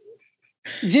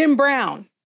 Jim Brown,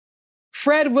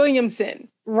 Fred Williamson,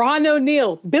 Ron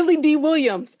O'Neal, Billy D.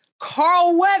 Williams,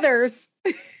 Carl Weathers,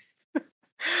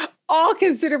 all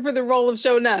considered for the role of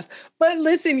Sho'nuff. But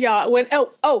listen, y'all, when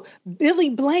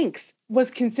Billy Blanks was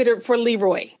considered for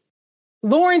Leroy.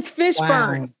 Lawrence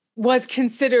Fishburne was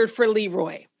considered for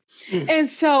Leroy. And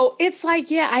so it's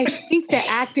like, yeah, I think the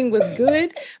acting was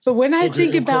good, but when I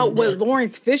think about what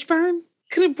Lawrence Fishburne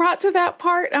could have brought to that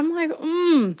part, I'm like,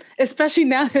 especially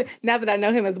now that I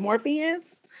know him as Morpheus,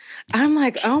 I'm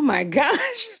like, oh my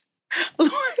gosh.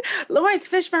 Lawrence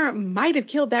Fishburne might have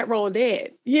killed that role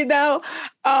dead, you know?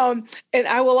 And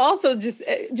I will also just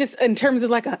in terms of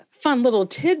like a fun little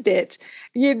tidbit,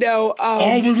 you know.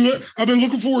 I've been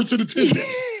looking forward to the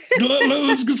tidbits.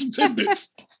 Let's get some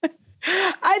tidbits.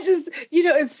 I just, you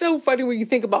know, it's so funny when you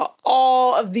think about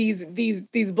all of these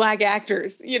Black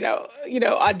actors, you know,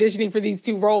 auditioning for these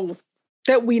two roles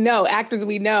that we know, actors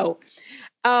we know.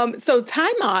 So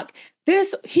Taimak,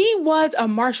 he was a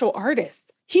martial artist.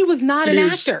 He was not an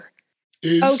actor.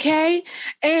 Okay.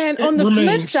 And on the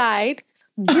flip side,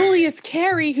 Julius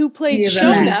Carry, who played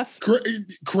Sho'nuff.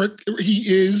 Correct. He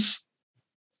is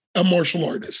a martial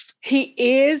artist. He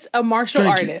is a martial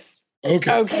artist.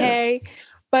 Okay. Okay.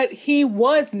 But he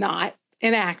was not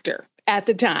an actor at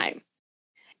the time.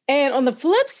 And on the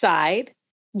flip side,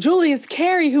 Julius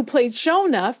Carry, who played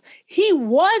Sho'nuff, he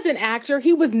was an actor.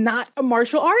 He was not a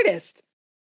martial artist.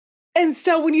 And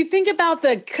so when you think about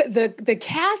the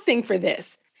casting for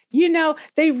this, you know,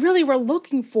 they really were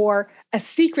looking for a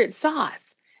secret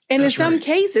sauce. And in some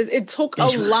cases, it took a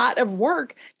lot of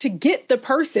work to get the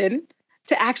person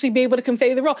to actually be able to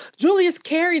convey the role. Julius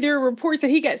Carry, there are reports that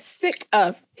he got sick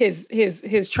of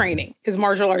his training, his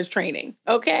martial arts training,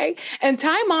 okay? And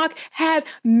Taimak had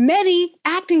many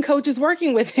acting coaches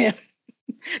working with him.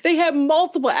 They had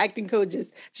multiple acting coaches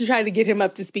to try to get him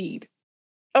up to speed,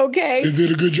 okay? They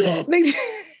did a good job.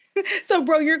 So,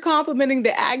 bro, you're complimenting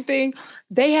the acting.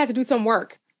 They had to do some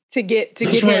work to get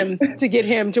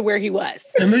him to where he was.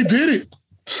 And they did it.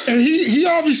 And he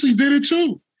obviously did it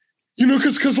too. You know,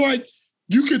 because like,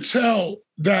 you could tell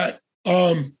that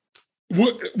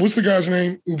what's the guy's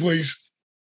name who plays?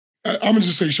 I'm gonna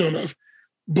just say Sho'nuff,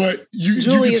 but you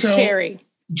could tell Carey.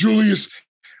 Julius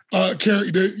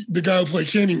Carry, the guy who played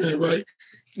Candyman, right?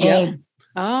 Yeah.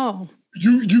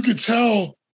 You could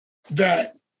tell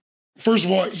that first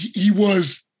of all he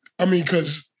was. I mean,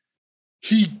 because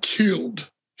he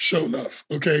killed Sho'nuff.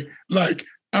 Okay, like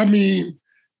I mean,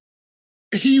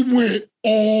 he went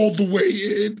all the way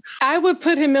in. I would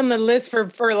put him on the list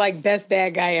for like best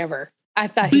bad guy ever. I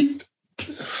thought he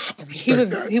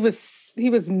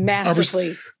was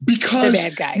massively the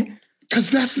bad guy.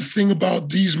 Because that's the thing about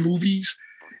these movies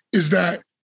is that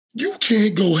you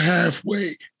can't go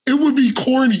halfway. It would be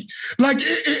corny. Like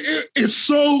it's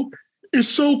so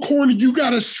corny. You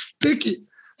got to stick it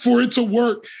for it to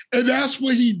work. And that's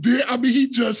what he did. I mean, he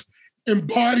just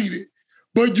embodied it.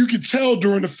 But you could tell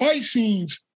during the fight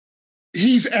scenes,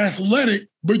 he's athletic,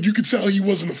 but you could tell he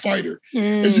wasn't a fighter.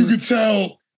 And you could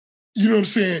tell, you know what I'm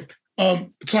saying,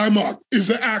 Taimak is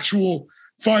an actual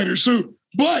fighter. So,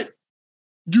 but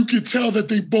you could tell that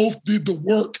they both did the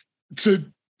work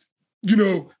to, you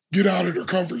know, get out of their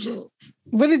comfort zone.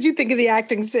 What did you think of the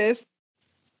acting, sis?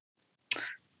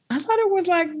 I thought it was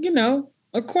like, you know,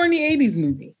 a corny 80s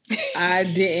movie. I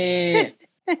didn't.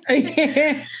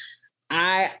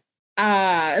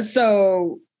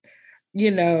 So,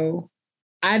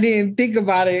 I didn't think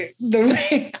about it the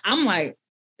way I'm like,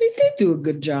 they do a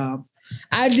good job.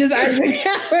 I was just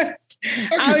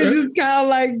kind of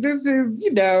like, this is,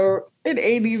 an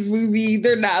 80s movie.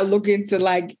 They're not looking to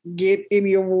like get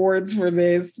any awards for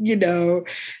this,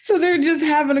 So they're just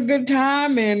having a good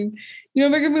time and,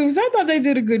 making movies. I thought they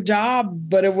did a good job,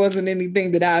 but it wasn't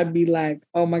anything that I'd be like,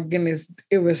 oh my goodness,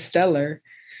 it was stellar.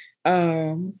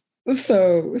 So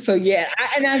yeah.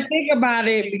 I think about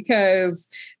it because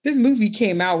this movie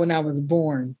came out when I was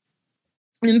born.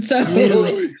 And so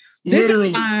this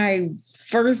is my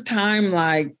first time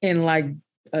in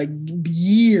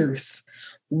years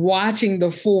watching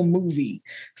the full movie.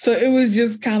 So it was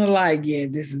just kind of like, yeah,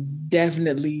 this is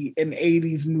definitely an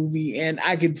 80s movie. And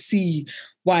I could see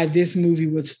why this movie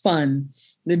was fun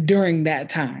during that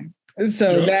time.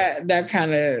 So that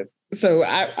kind of, so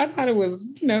I thought it was,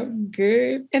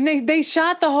 good. And they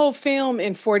shot the whole film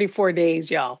in 44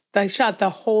 days, y'all. They shot the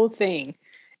whole thing.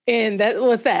 And that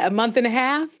was a month and a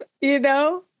half,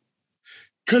 Because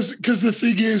the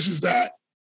thing is that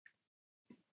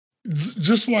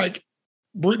just like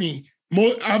Brittany,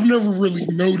 I've never really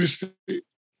noticed it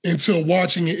until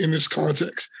watching it in this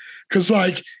context. Because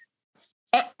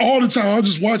all the time, I'll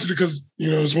just watch it because,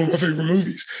 it's one of my favorite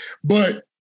movies. But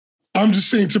I'm just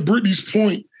saying, to Brittany's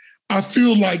point, I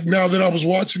feel like now that I was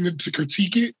watching it to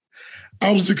critique it,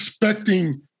 I was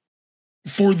expecting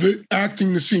for the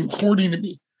acting to seem corny to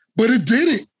me. But it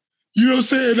didn't. You know what I'm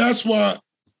saying? That's why.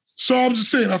 So I'm just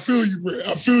saying, I feel you, Britt.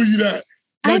 I feel you that.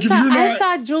 I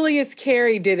thought Julius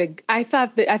Carry I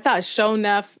thought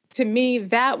Sho'nuff, to me,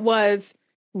 that was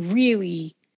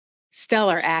really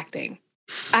stellar acting.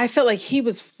 I felt like he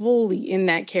was fully in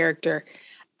that character.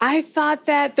 I thought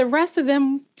that the rest of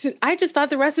them, I just thought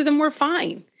the rest of them were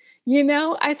fine.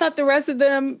 I thought the rest of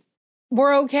them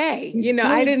were okay.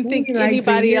 I didn't think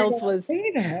anybody else was.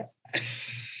 Say that.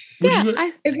 Yeah,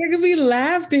 it's making me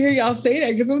laugh to hear y'all say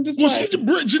that because I'm just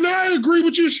Janai agree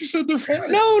with you. She said they're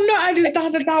fine. No, I just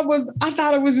thought I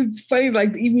thought it was just funny.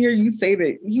 Like even hear you say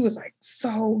that he was like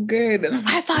so good. And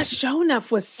I thought Sho'nuff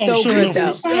was so good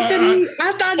though.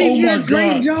 I thought he did a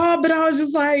great job, but I was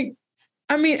just like,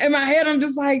 in my head, I'm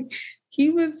just like,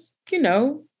 he was,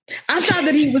 I thought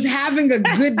that he was having a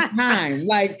good time.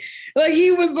 Like he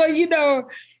was like,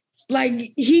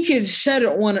 he could shut it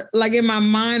on, like in my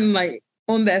mind, like,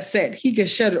 on that set, he could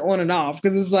shut it on and off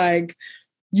because it's like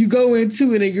you go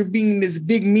into it and you're being this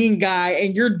big mean guy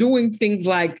and you're doing things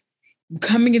like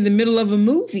coming in the middle of a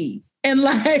movie and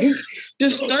like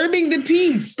disturbing the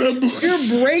peace.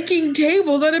 You're breaking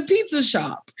tables at a pizza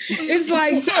shop. It's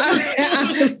like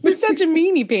with such a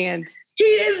meanie pants.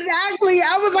 Exactly.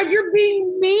 I was like, you're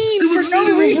being mean for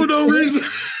no reason.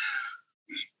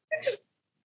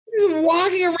 Just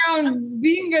walking around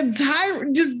being a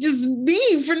tyrant, just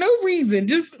being for no reason.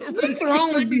 Just what's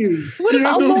wrong with you? What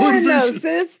about Lauren though,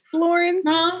 sis? Lauren?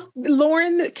 Huh?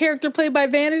 Lauren, the character played by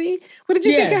Vanity. What did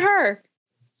you think of her?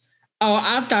 Oh,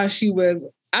 I thought she was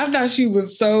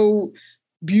so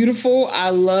beautiful. I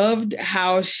loved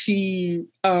how she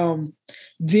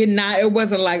it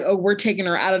wasn't like, oh, we're taking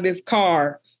her out of this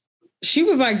car. She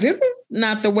was like, this is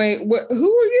not the way, who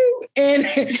are you?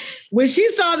 And when she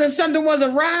saw that something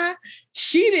wasn't right,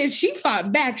 she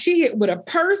fought back. She hit with a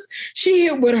purse. She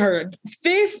hit with her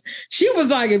fist. She was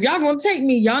like, if y'all gonna take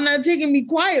me, y'all not taking me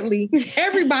quietly,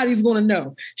 everybody's gonna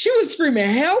know. She was screaming,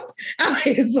 help. I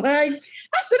said, I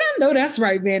know that's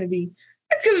right, Vanity.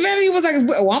 Because Vanity was like,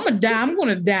 well, I'm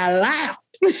gonna die loud.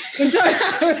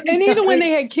 And even when they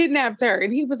had kidnapped her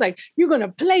and he was like, you're gonna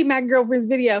play my girlfriend's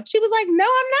video, she was like, no,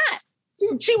 I'm not.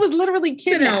 She was literally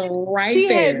kidnapped.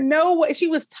 She had no way. She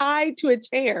was tied to a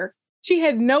chair. She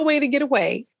had no way to get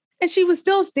away. And she was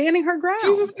still standing her ground. She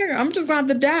was there. I'm just going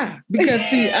to die because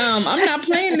I'm not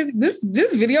playing this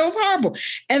video is horrible.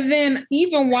 And then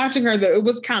even watching her, though, it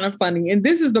was kind of funny. And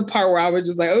this is the part where I was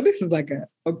just like, oh, this is like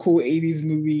a cool 80s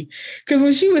movie. Because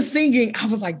when she was singing, I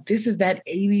was like, this is that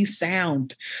 80s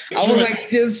sound. I was like,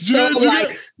 just so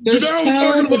like, there's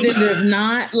tone, but then there's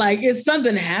not. Like, it's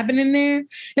something happening there. And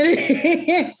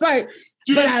it's like,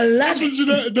 but I love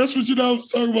it. That's what Janai was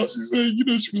talking about. She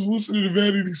said, she was listening to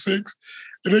Vanity 6.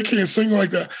 And they can't sing like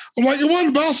that. I'm like, it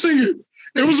wasn't about singing.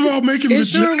 It was about making the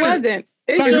sure wasn't.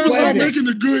 It was about making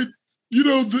the good,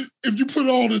 if you put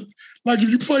all the, like if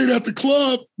you played at the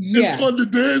club, it's fun to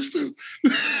dance to.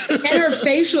 And her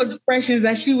facial expressions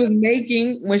that she was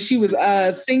making when she was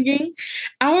singing,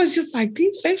 I was just like,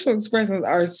 these facial expressions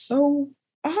are so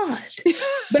odd.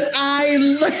 But I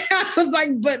was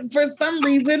like, but for some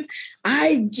reason,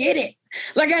 I get it.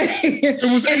 Like it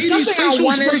was 80s facial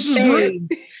expressions, Brett.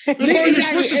 That's how you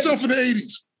express yourself in the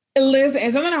 80s. Liz,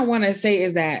 and something I want to say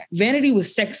is that Vanity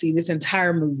was sexy this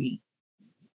entire movie,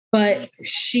 but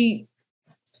she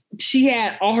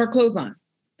had all her clothes on.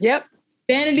 Yep.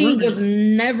 Vanity was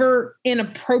never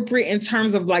inappropriate in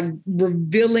terms of like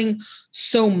revealing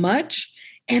so much.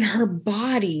 And her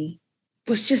body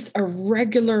was just a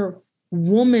regular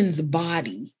woman's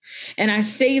body. And I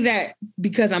say that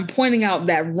because I'm pointing out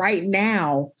that right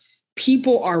now,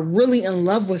 people are really in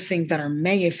love with things that are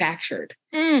manufactured.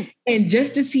 And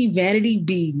just to see Vanity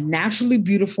be naturally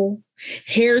beautiful,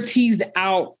 hair teased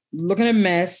out, looking a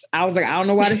mess. I was like, I don't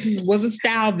know why this was a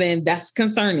style then. That's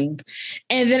concerning.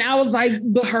 And then I was like,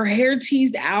 but her hair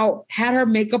teased out, had her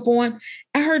makeup on,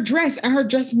 and her dress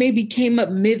maybe came up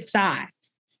mid-thigh.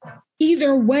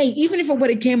 Either way, even if it would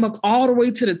have came up all the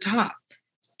way to the top,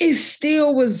 it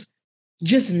still was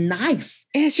just nice.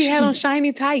 And she had on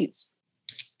shiny tights.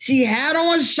 She had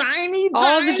on shiny tights.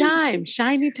 All the time,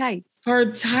 shiny tights.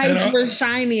 Her tights were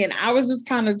shiny. And I was just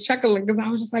kind of chuckling because I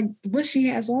was just like, what she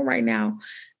has on right now,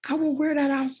 I will wear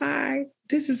that outside.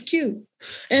 This is cute.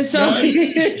 And so... I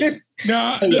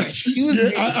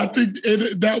think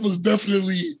that was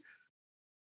definitely...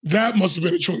 That must have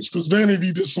been a choice because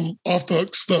Vanity did some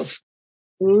off-the-hook stuff.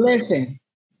 Listen,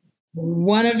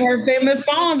 one of her famous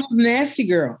songs was Nasty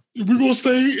Girl. We're gonna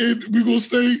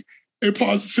stay in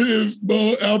positive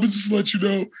mode. Albert, just to let you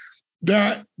know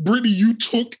that Brittany, you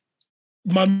took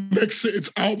my next sentence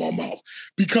out of my mouth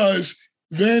because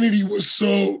Vanity was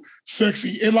so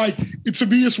sexy. And like to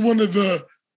me, it's one of the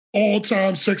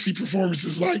all-time sexy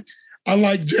performances. Like I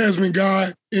like Jasmine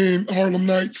Guy in Harlem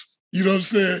Nights. You know what I'm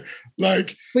saying?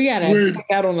 Like we gotta put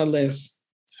that on the list.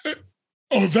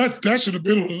 Oh, that should have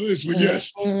been on the list, but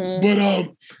yes. But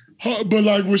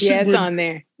like when it's on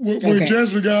there. When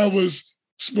Jasmine Guy was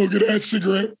smoking that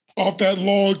cigarette off that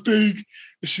long thing,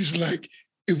 and she's like,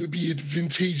 it would be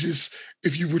advantageous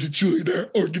if you were to join our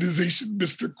organization,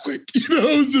 Mr. Quick. You know,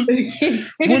 it's just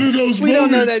one of those we moments.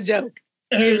 don't know that joke.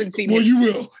 You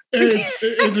will. And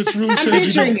it's really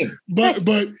sad.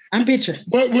 But I'm picturing.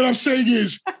 But what I'm saying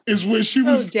is when she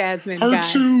was Jasmine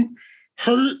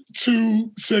her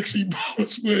two sexy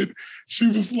moments when she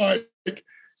was like, oh,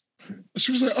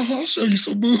 I'll show you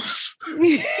some moves.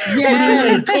 Yeah. When they were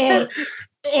in the car.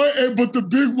 But the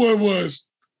big one was,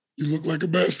 you look like a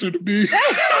master to me.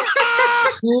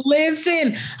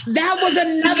 Listen, that was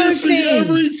another thing.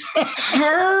 Every time.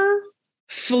 Her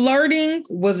flirting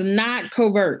was not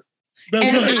covert.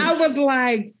 That's right. I was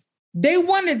like, they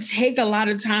want to take a lot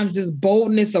of times this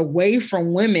boldness away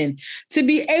from women to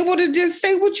be able to just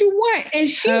say what you want. And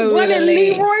she wanted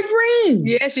Leroy Greene.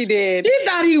 Yeah, she did. She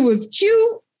thought he was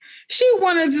cute. She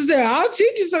wanted to say, I'll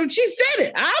teach you some. She said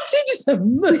it. I'll teach you some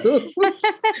moves.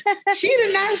 She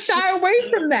did not shy away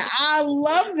from that. I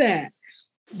love that.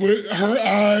 With her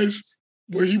eyes,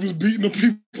 where he was beating the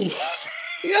people up.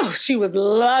 Yo, she was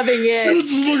loving it. She was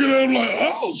just looking at him like,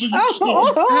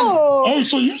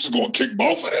 so you just gonna kick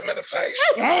both of them in the face.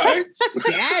 All right.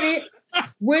 Got it.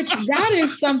 Which that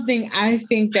is something I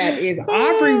think that is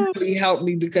Aubrey really helped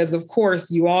me because of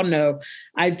course you all know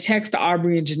I text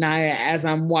Aubrey and Genia as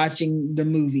I'm watching the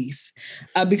movies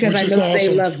because I know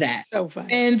they love that. So fun.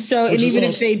 And so, and even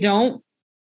if they don't,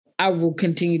 I will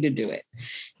continue to do it.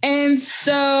 And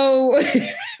so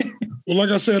well,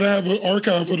 like I said, I have an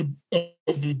archive of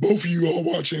both of you all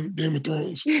watching Game of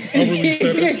Thrones. I'll release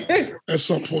that at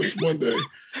some point one day.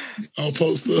 I'll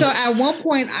post those. So at one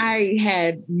point I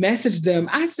had messaged them.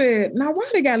 I said, now why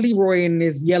they got Leroy in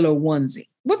this yellow onesie?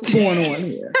 What's going on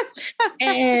here?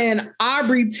 And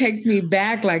Aubrey texts me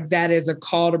back like that is a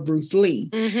call to Bruce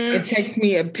Lee. And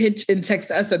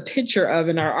text us a picture of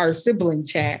in our sibling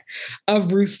chat of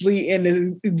Bruce Lee in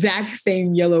the exact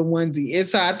same yellow onesie. And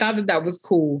so I thought that was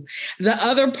cool. The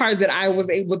other part that I was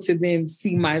able to then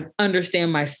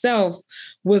understand myself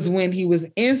was when he was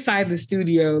inside the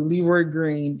studio, Leroy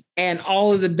Greene, and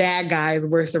all of the bad guys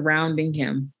were surrounding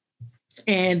him.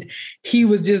 And he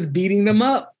was just beating them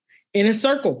up in a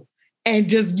circle and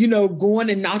just, going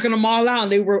and knocking them all out.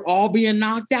 And they were all being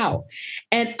knocked out.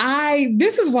 And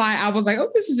this is why I was like, oh,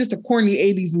 this is just a corny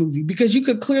 80s movie, because you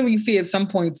could clearly see at some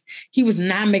points he was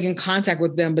not making contact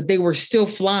with them, but they were still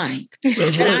flying.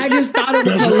 That's right. And I just thought it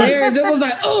was hilarious. Right. It was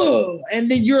like, oh, and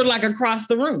then you're like across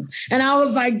the room. And I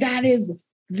was like, I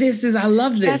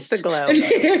love this. That's the glow.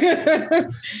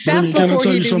 That's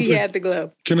Brittany, before he had the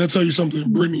glow. Can I tell you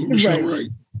something, Brittany and Michelle Wright?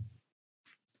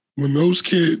 When those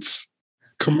kids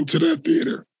come into that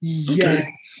theater,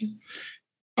 okay, yes.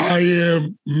 I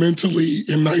am mentally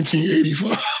in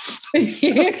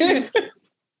 1985.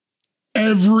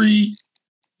 Every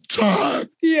time.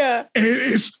 Yeah.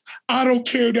 And I don't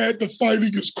care that the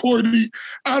fighting is corny.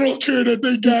 I don't care that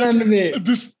they got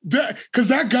this, because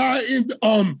that guy in,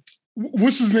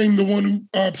 what's his name? The one who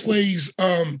plays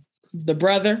the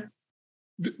brother?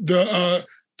 The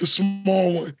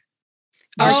small one.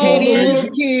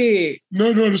 Arcadian kid.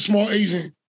 No, the small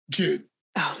Asian kid.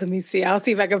 Oh, let me see. I'll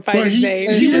see if I can find his name.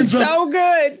 He was so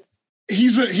good.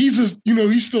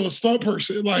 He's still a stunt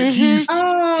person. Like he's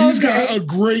got a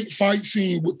great fight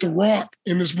scene with The Rock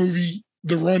in this movie,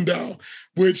 The Rundown,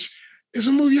 which is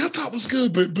a movie I thought was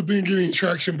good, but didn't get any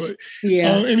traction. But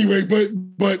anyway,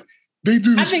 but they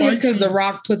do this. I think it's because The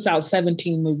Rock puts out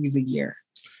 17 movies a year.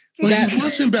 But he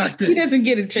wasn't back then. He doesn't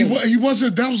get a chance. He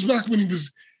wasn't. That was back when he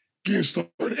was getting started.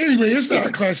 Anyway, it's not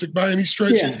a classic by any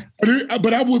stretch. Yeah.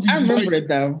 But I would be. I remember it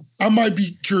though. I might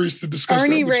be curious to discuss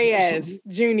Ernie Reyes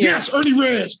Jr. Yes, Ernie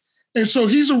Reyes. And so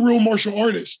he's a real martial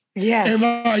artist. Yeah. And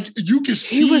like you can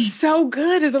see, he was so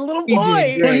good as a little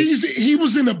boy. But he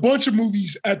was in a bunch of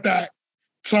movies at that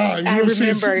time. You know what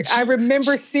I'm saying? I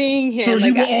remember seeing him. So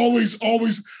he will always,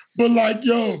 but like,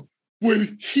 yo,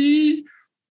 when he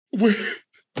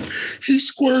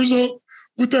squares up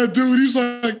with that dude, he's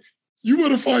like, you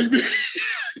want to fight me?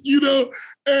 You know?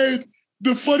 And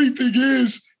the funny thing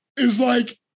is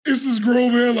like, it's this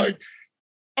grown man, like,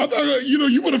 I'm not gonna,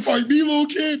 you want to fight me, little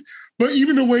kid? But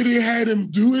even the way they had him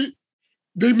do it,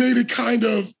 they made it kind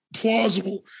of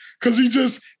plausible because he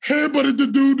just headbutted the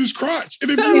dude in his crotch. And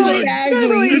if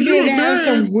you're a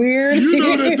man, weird. you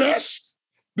know that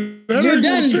ain't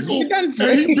gonna tickle. And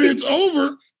he bends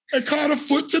over and caught a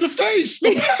foot to the face.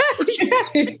 But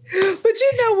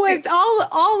you know what?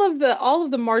 All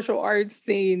of the martial arts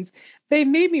scenes, they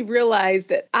made me realize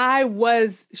that I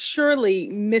was surely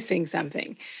missing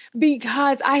something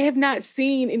because I have not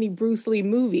seen any Bruce Lee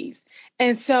movies.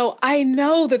 And so I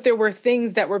know that there were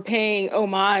things that were paying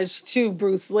homage to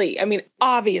Bruce Lee. I mean,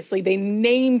 obviously, they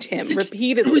named him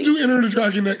repeatedly. Can we do Enter the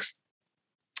Dragon next?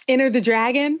 Enter the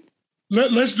Dragon?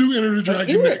 Let's do Enter the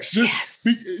Dragon next.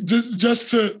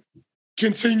 Just to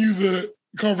continue the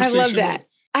conversation. I love that.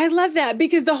 I love that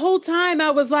because the whole time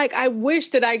I was like, I wish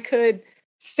that I could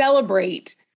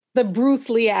celebrate the Bruce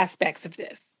Lee aspects of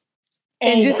this.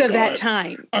 And just of that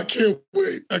time. I can't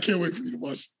wait. I can't wait for you to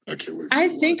watch. I can't wait. I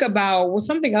think about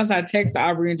something else I texted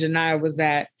Aubrey and Janiyah was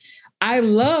that I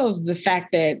love the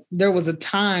fact that there was a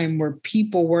time where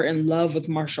people were in love with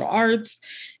martial arts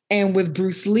and with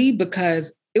Bruce Lee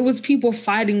because it was people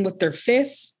fighting with their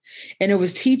fists and it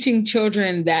was teaching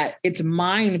children that it's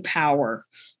mind power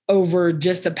over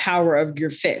just the power of your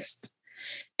fist.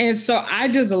 And so I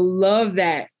just love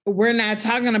that we're not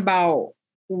talking about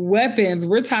weapons.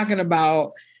 We're talking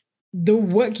about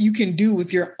what you can do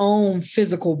with your own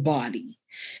physical body.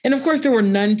 And of course, there were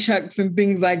nunchucks and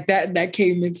things like that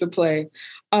came into play.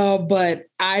 But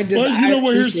I just... Well, you know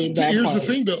what? Here's the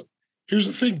thing, though. Here's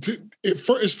the thing.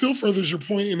 It still furthers your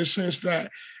point in the sense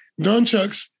that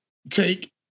nunchucks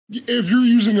if you're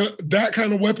using that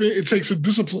kind of weapon, it takes a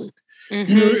discipline.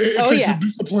 Mm-hmm. It takes a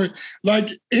discipline. Like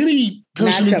any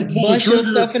person who can pull a trigger.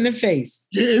 Yourself in the face.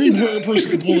 Yeah, any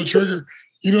person can pull a trigger.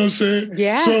 You know what I'm saying?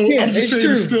 Yeah. So I'm just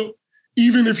saying it's still,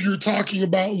 even if you're talking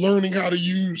about learning how to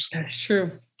use that's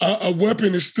true. A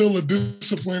weapon is still a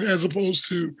discipline as opposed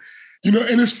to, and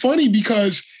it's funny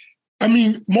because, I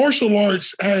mean, martial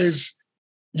arts has,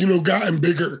 gotten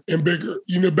bigger and bigger.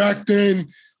 Back then,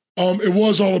 it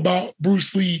was all about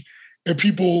Bruce Lee and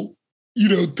people,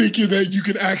 thinking that you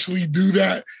could actually do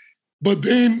that. But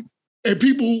then,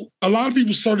 a lot of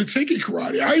people started taking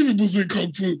karate. I even was in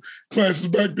Kung Fu classes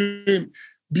back then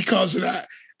because of that.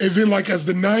 And then like as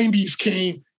the 90s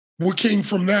came, what came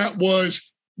from that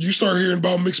was you start hearing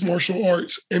about mixed martial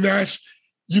arts. And that's,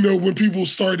 when people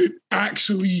started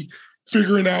actually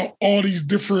figuring out all these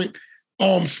different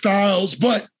styles.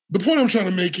 But the point I'm trying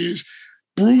to make is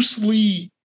Bruce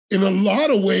Lee, in a lot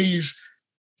of ways,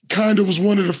 kind of was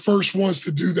one of the first ones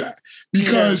to do that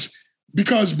because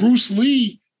Bruce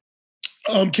Lee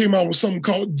came out with something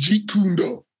called Jeet Kune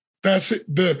Do. That's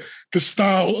it, the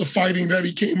style of fighting that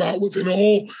he came out with. And the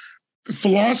whole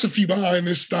philosophy behind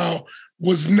this style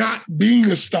was not being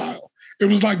a style. It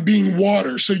was like being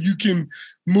water, so you can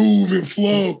move and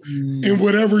flow in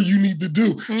whatever you need to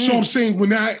do. So I'm saying when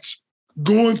that's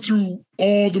going through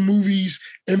all the movies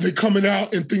and they're coming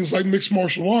out and things like mixed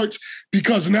martial arts,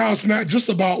 because now it's not just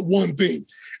about one thing.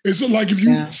 It's like if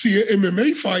you see an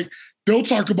MMA fight, they'll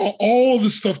talk about all the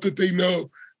stuff that they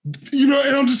know, and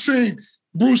I'm just saying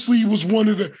Bruce Lee was one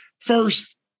of the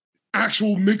first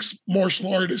actual mixed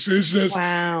martial artists. It's just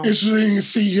interesting to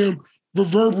see him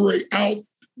reverberate out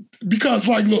because,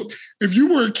 like, look, if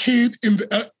you were a kid in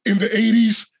the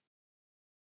 80s,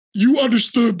 you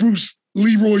understood Bruce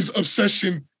Leroy's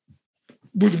obsession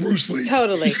with Bruce Lee.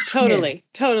 Totally.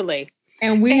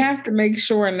 And we have to make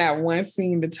sure in that one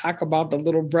scene to talk about the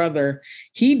little brother.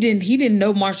 He didn't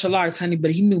know martial arts, honey,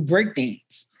 but he knew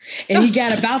breakdance. And he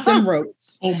got about them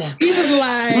ropes. Oh my God. He was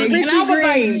like, Richie and I was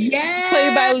Greene, like, yeah.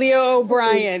 played by Leo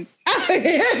O'Brien.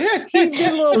 He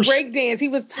did a little break dance. He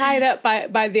was tied up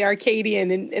by the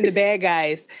Arcadian and the bad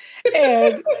guys.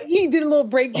 And he did a little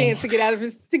break dance to get out of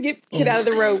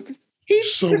the ropes. He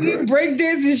break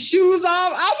danced his shoes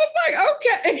off. I was like,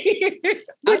 okay.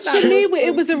 Which to me,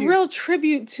 it was a real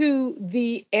tribute to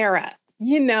the era.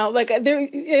 You know, like there,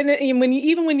 and when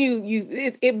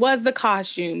it was the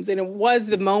costumes and it was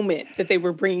the moment that they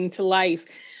were bringing to life,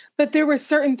 but there were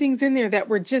certain things in there that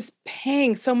were just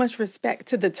paying so much respect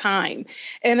to the time.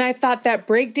 And I thought that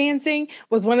breakdancing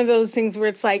was one of those things where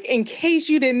it's like, in case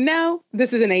you didn't know,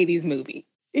 this is an 80s movie.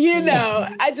 You know,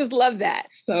 I just love that.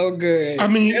 So good. I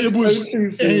mean, it was,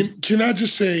 and can I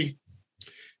just say,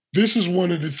 this is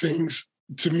one of the things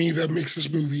to me that makes this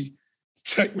movie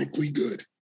technically good.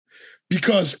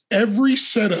 Because every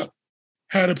setup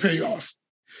had a payoff.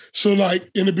 So like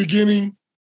in the beginning,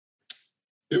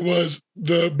 it was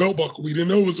the belt buckle. We didn't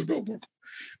know it was a belt buckle.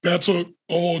 That's a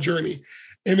whole journey.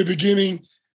 In the beginning,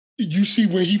 you see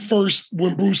when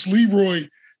Bruce Leroy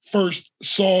first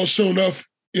saw Sho'nuff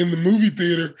in the movie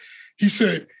theater, he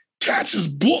said, catch his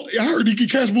bullet. I heard he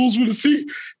could catch bullets with his teeth.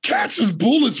 Catch his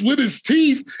bullets with his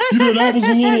teeth. You know, that was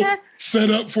a little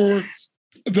setup for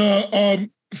the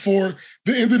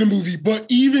end of the movie. But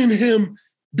even him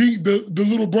being the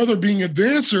little brother being a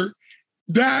dancer,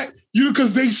 that, you know,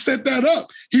 because they set that up.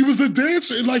 He was a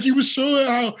dancer. Like, he was showing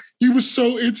how he was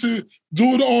so into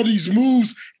doing all these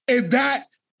moves. And that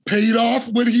paid off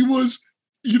when he was,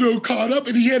 you know, caught up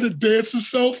and he had to dance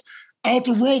himself out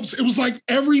the ropes. It was like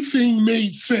everything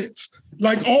made sense.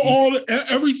 Like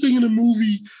everything in the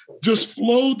movie just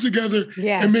flowed together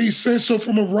and made sense. So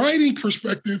from a writing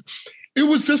perspective, it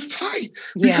was just tight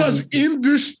because in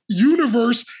this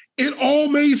universe, it all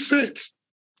made sense.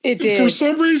 It did. For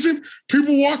some reason,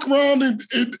 people walk around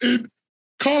in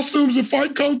costumes and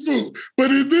fight kung fu. But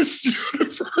in this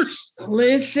universe...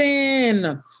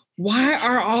 Listen, why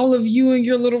are all of you and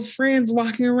your little friends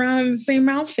walking around in the same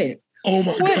outfit? Oh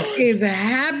my God. What is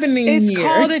happening here? It's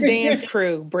called a dance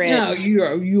crew, Brett. No,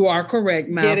 you are correct.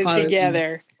 My Get apologies. it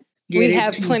together. We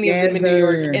have plenty of them in New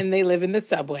York and they live in the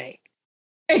subway.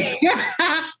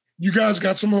 You guys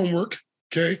got some homework,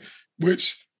 okay?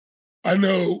 Which I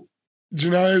know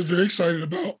Genia is very excited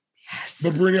about. Yes.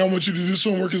 But Brittany, I want you to do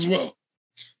some homework as well.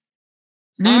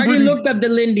 I already looked up the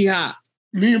Lindy Hop.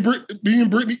 Me and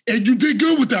Brittany, and you did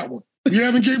good with that one. We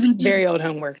haven't given very old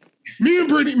homework. Me and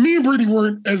Brittany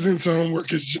weren't as into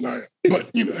homework as Genia.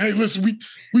 But you know, hey, listen, we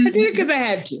I did it because I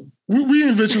had to. We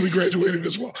eventually graduated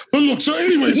as well. But look, so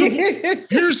anyway, so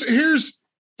here's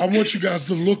I want you guys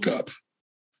to look up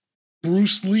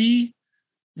Bruce Lee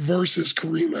versus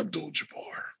Kareem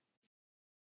Abdul-Jabbar.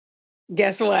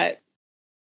 Guess what?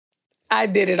 I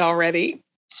did it already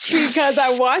because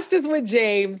I watched this with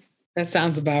James. That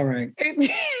sounds about right.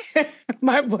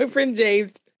 My boyfriend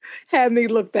James had me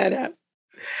look that up.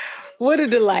 What a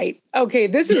delight. Okay,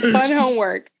 this is fun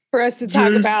homework for us to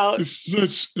talk about.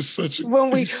 It's such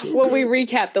when we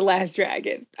recap The Last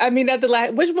Dragon. I mean, not the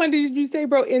last. Which one did you say,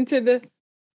 bro? Enter the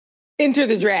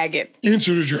Dragon.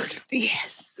 Enter the Dragon.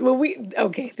 Yes. Well,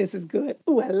 okay, this is good.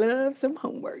 Oh, I love some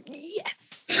homework. Yes.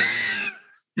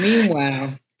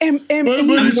 Meanwhile, but I'm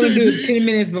going to do 10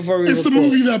 minutes before we It's the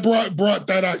movie that brought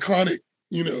that iconic,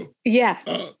 you know. Yeah.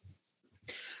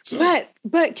 So.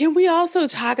 But can we also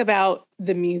talk about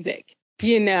the music,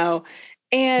 you know?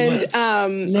 And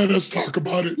let us talk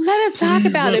about it. Let us talk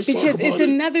about it because it's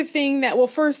another thing that, well,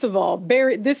 first of all,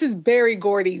 this is Berry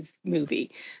Gordy's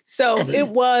movie. So it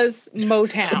was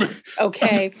Motown,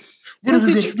 okay? What are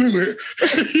we going to do here?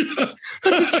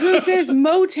 But the truth is,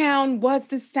 Motown was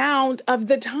the sound of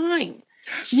the time.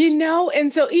 Yes. You know,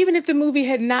 and so even if the movie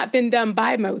had not been done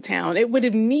by Motown, it would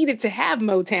have needed to have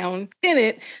Motown in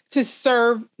it to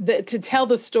to tell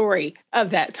the story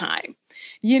of that time.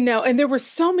 You know, and there were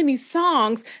so many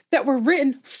songs that were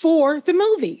written for the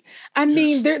movie. I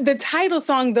mean, the title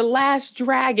song, The Last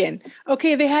Dragon.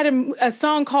 Okay, they had a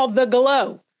song called The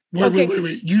Glow. Wait.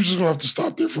 You just gonna have to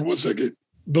stop there for 1 second.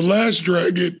 The Last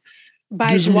Dragon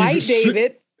by Dwight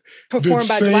David. Performed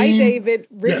by Dwight David,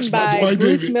 written by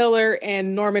Bruce Miller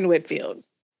and Norman Whitfield.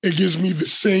 It gives me the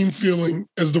same feeling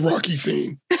as the Rocky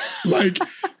theme. Like,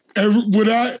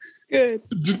 when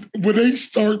they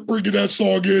start bringing that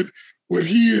song in, when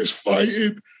he is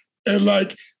fighting, and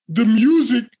like the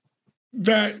music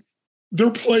that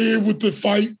they're playing with the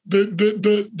fight, the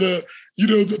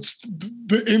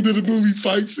end of the movie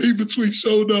fight scene between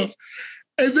Sho'nuff.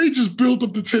 And they just build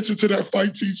up the tension to that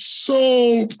fight scene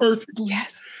so perfectly.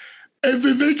 Yes. And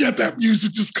then they got that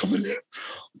music just coming in.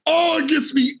 Oh, it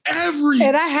gets me every time.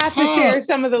 And I have to share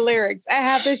some of the lyrics. I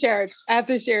have to share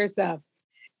some.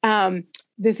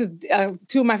 This is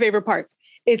two of my favorite parts.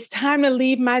 It's time to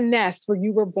leave my nest where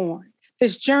you were born.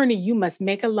 This journey you must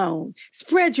make alone.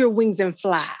 Spread your wings and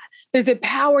fly. There's a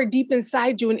power deep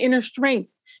inside you, an inner strength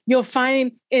you'll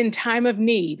find in time of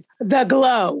need. The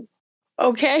glow.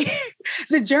 Okay?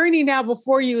 The journey now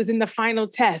before you is in the final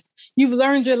test. You've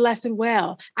learned your lesson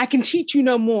well. I can teach you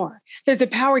no more. There's a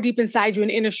power deep inside you, an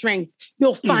inner strength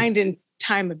you'll find in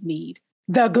time of need.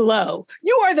 The glow.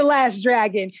 You are the last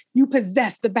dragon. You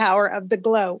possess the power of the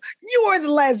glow. You are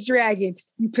the last dragon.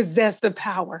 You possess the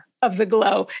power of the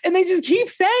glow. And they just keep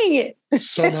saying it.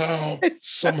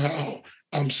 Somehow,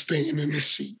 I'm staying in the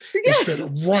seat instead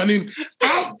of running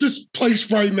out this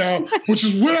place right now, which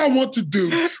is what I want to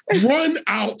do. Run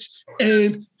out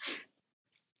and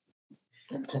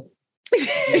I'm cold.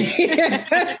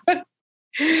 And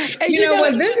you know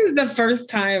what? This is the first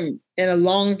time in a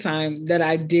long time that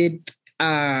I did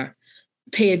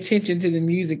pay attention to the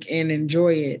music and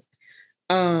enjoy it.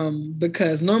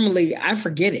 Because normally I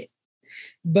forget it.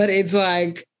 But it's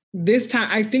like this time,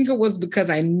 I think it was because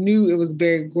I knew it was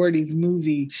Berry Gordy's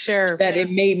movie that it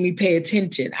made me pay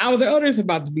attention. I was like, oh, there's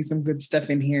about to be some good stuff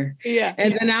in here. Yeah.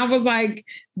 And then I was like,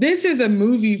 this is a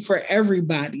movie for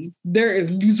everybody. There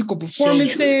is musical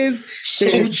performances,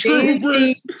 there's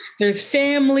dancing, there's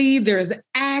family, there's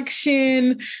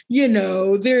action,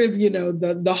 there's,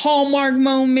 the Hallmark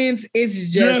moments. It's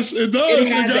just, yes, it does. It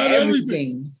got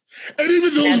everything. And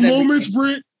even those moments,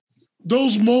 Britt,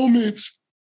 those moments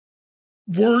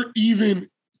weren't even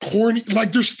corny.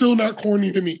 Like, they're still not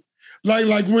corny to me.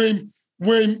 Like when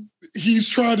he's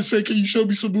trying to say, can you show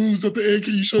me some moves at the end?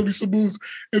 Can you show me some moves?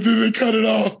 And then they cut it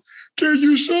off. Can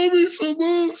you show me some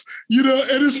moves? And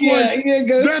it's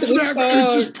that's not,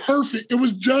 it's just perfect. It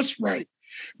was just right.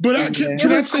 But it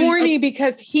was corny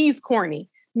because he's corny,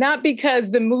 not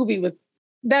because the movie was,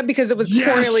 not because it was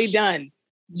cornily done.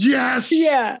 Yes.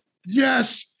 Yeah.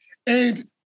 Yes. And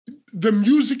the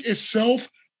music itself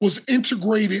was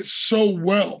integrated so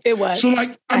well. It was. So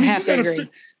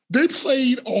they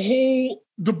played a whole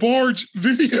DeBarge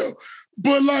video,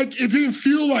 but it didn't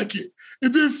feel like it.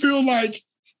 It didn't feel like,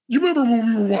 you remember when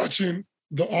we were watching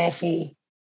the awful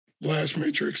Last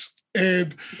Matrix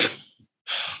and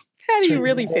how do you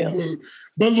really feel?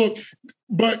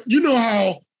 But you know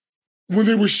how when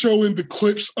they were showing the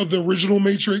clips of the original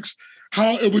Matrix,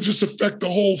 how it would just affect the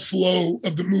whole flow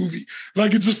of the movie.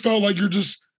 Like, it just felt like you're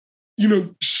just,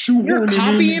 shoehorning. You're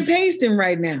copy and pasting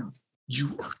right now.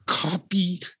 You are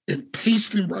copy and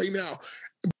pasting right now.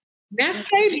 That's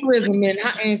plagiarism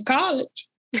in college.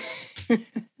 But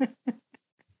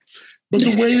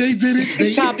the way they did it,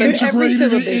 they integrated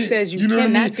it in. Says you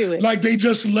cannot do it. Like, they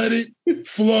just let it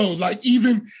flow. Like,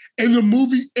 even in the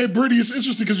movie, and Brittany, it's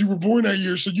interesting because you were born that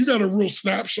year, so you got a real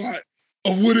snapshot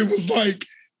of what it was like,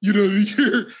 the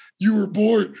year you were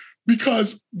born,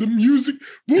 because the music.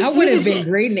 I would have been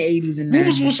great in the 80s and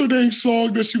 90s. What's her name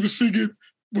song that she was singing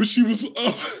when she was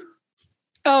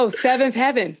Seventh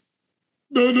Heaven.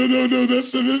 No.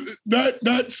 That's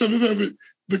not Seventh Heaven.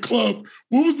 The Club.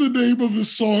 What was the name of the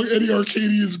song Eddie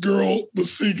Arcadia's girl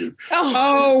was singing?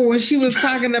 When she was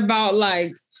talking about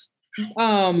a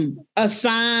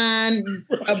sign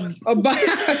about,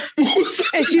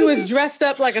 and she was dressed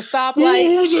up like a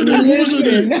stoplight. What was her name? What was her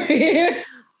name?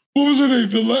 What was her name?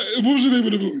 What was the name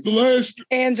of the movie? The last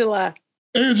Angela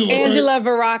right?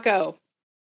 Veracco.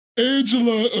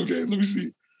 Angela. Okay, let me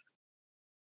see.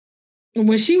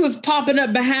 When she was popping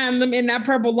up behind them in that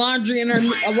purple lingerie in her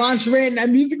lingerie in that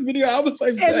music video, I was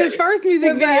like, and the first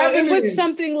music video, it was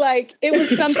something like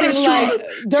Dirty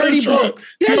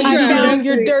Books. I found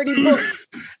your dirty books.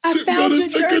 I found your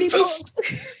dirty books.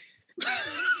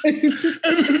 And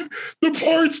then the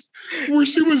parts where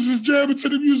she was just jamming to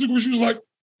the music, where she was like,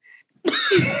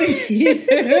 even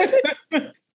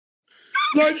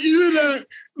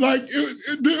that,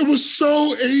 it was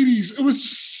so 80s. It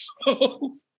was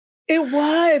so. It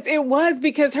was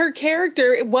because her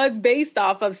character, it was based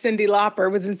off of Cyndi Lauper. It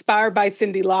was inspired by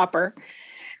Cyndi Lauper.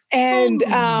 And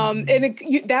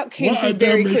that came through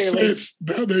very clearly.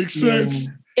 That makes sense.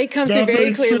 It comes through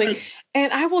very clearly.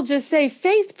 And I will just say,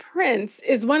 Faith Prince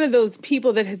is one of those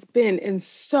people that has been in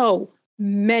so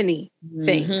many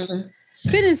things.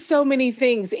 Been in so many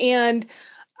things. And,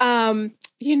 I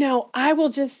will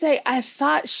just say, I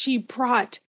thought she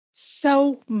brought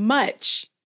so much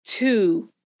to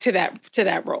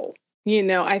that role. You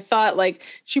know, I thought like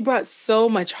she brought so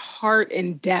much heart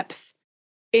and depth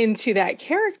into that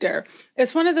character.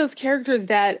 It's one of those characters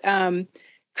that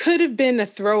could have been a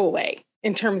throwaway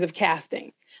in terms of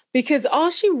casting, because all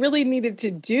she really needed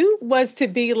to do was to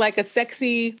be like a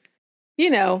sexy,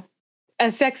 a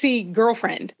sexy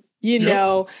girlfriend,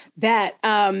 that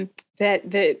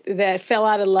fell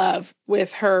out of love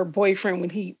with her boyfriend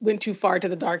when he went too far to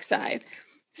the dark side.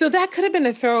 So that could have been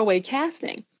a throwaway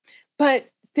casting,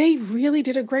 but they really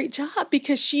did a great job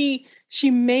because she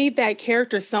made that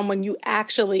character someone you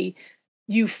actually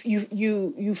you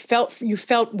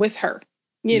felt with her.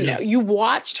 You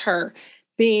watched her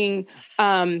being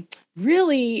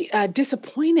really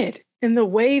disappointed in the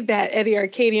way that Eddie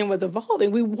Arcadian was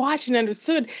evolving. We watched and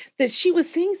understood that she was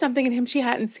seeing something in him she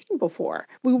hadn't seen before.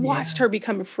 We watched her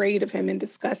become afraid of him and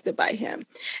disgusted by him.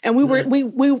 And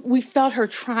we felt her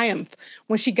triumph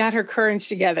when she got her courage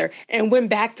together and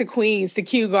went back to Queens, to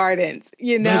Kew Gardens,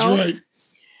 That's right.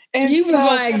 And he was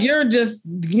like, you're just,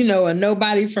 a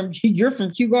nobody you're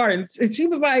from Kew Gardens. And she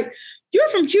was like, you're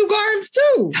from Kew Gardens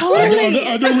too. Totally.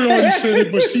 I know we already said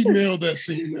it, but she nailed that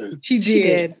scene, man. She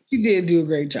did. She did do a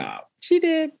great job. She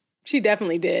did. She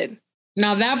definitely did.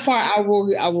 Now that part, I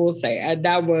will say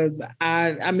that was,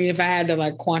 I mean, if I had to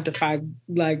like quantify,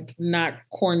 like not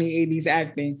corny 80s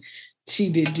acting, she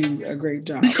did do a great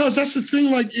job. Because that's the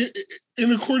thing, like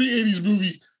in a corny 80s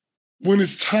movie, when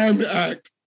it's time to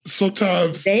act,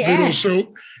 sometimes they don't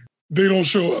show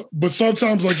up. But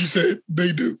sometimes, like you said,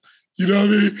 they do. You know what I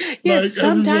mean? Yeah, like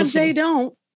sometimes they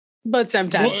don't, but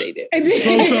sometimes they do.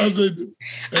 Sometimes they do.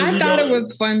 I thought it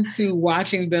was fun too,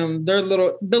 watching them. The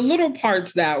little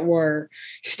parts that were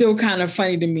still kind of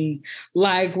funny to me.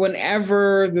 Like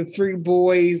whenever the three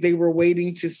boys, they were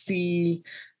waiting to see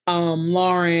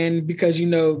Lauren, because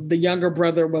the younger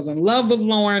brother was in love with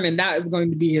Lauren and that is going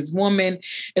to be his woman.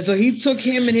 And so he took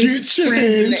him and his Get your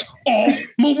hands off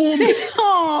my woman.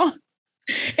 Aww.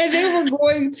 And they were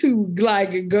going to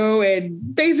like go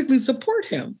and basically support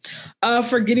him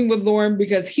for getting with Lauren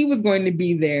because he was going to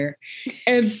be there.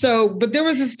 And so, but there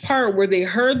was this part where they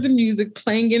heard the music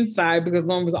playing inside because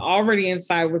Lauren was already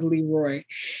inside with Leroy.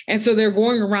 And so they're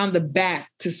going around the back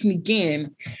to sneak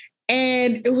in.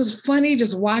 And it was funny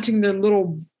just watching their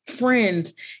little friend,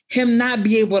 him not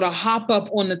be able to hop up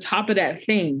on the top of that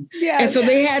thing. Yeah. And so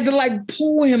they had to like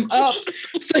pull him up.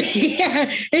 And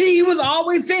he was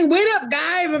always saying, wait up,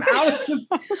 guys. And I was just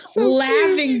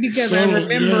laughing because I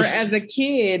remember as a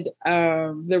kid,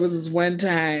 there was this one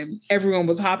time everyone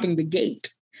was hopping the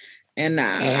gate. And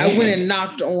I went and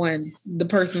knocked on the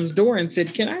person's door and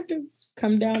said, can I just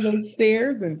come down those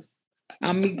stairs and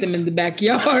I'll meet them in the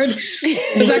backyard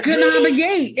because I couldn't hop a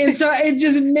gate. And so it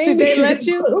just made me. Did they let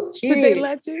you? Did they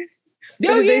let you?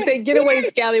 Did they say, get away,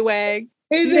 scallywag?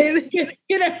 They said,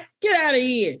 get out of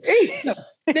here. No,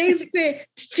 they said,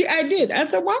 I did. I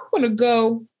said, well, I'm going to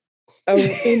go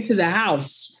into the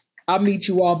house. I'll meet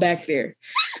you all back there.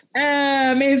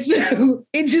 And so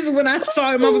it just, when I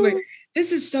saw him, I was like,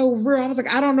 this is so real. I was like,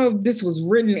 I don't know if this was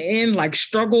written in, like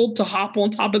struggled to hop on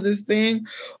top of this thing,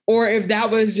 or if that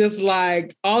was just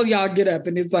like, all y'all get up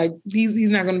and it's like, he's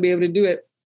not going to be able to do it.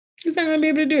 He's not going to be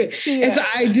able to do it. Yeah. And so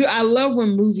I love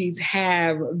when movies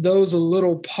have those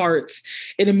little parts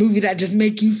in a movie that just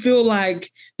make you feel like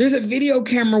there's a video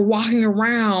camera walking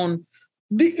around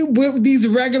with these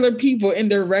regular people in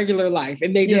their regular life.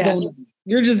 And they just don't,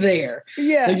 you're just there.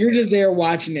 Yeah. Like, you're just there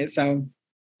watching it. So,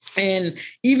 and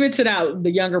even to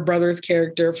the younger brother's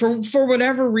character, for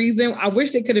whatever reason, I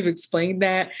wish they could have explained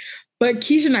that. But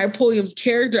Keisha Knight Pulliam's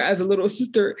character as a little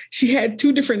sister, she had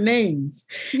two different names.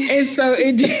 And so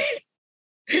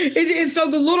so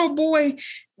the little boy,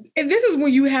 and this is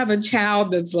when you have a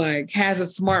child that's like, has a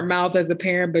smart mouth as a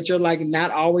parent, but you're like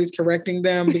not always correcting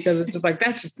them because it's just like,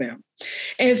 that's just them.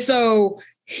 And so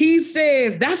he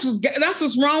says, that's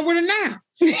what's wrong with her now.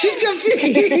 She's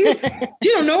confused.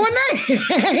 You don't know her name.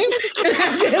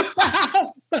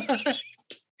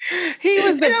 He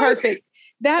was the perfect.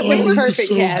 That was perfect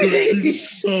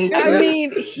casting. I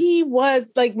mean, he was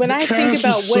like, when I think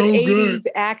about what 80s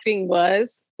acting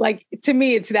was, like, to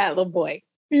me, it's that little boy.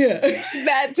 Yeah.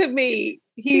 That to me,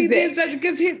 he did such,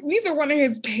 because neither one of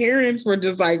his parents were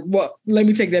just like, well, let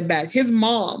me take that back. His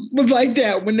mom was like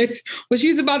that when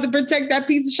she's about to protect that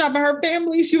piece of shop of her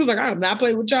family. She was like, I'm not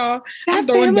playing with y'all. I'm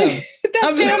throwing them.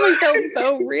 That family felt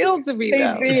so real to me,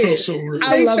 though. It felt so real.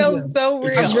 They felt so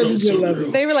real. I really do love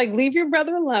them. They were like, leave your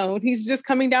brother alone. He's just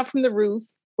coming down from the roof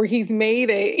where he's made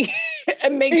a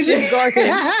makeshift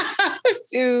garden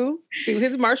to do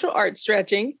his martial arts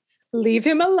stretching. Leave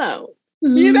him alone.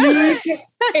 You know?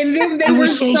 And then they were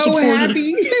so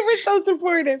happy. They were so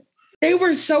supportive. They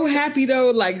were so happy though,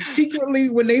 like secretly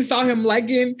when they saw him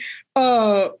liking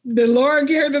the Laura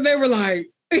character, they were like,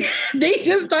 they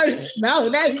just started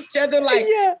smiling at each other like,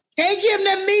 take him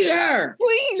to meet her.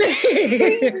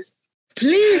 Please.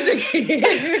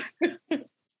 Please.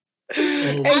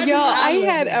 And y'all,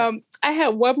 I had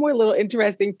one more little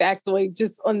interesting factoid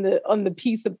just on the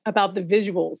piece about the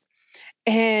visuals.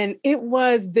 And it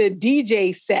was the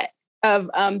DJ set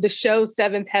of the show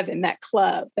Seventh Heaven, that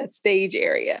club, that stage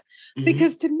area. Mm-hmm.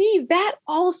 Because to me, that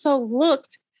also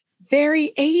looked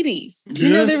very 80s. Yeah.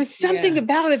 You know, there was something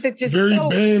about it that just very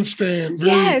bandstand.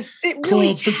 Very it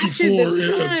really Club 54.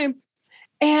 The time.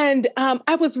 And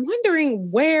I was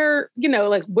wondering where, you know,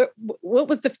 like what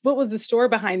was the story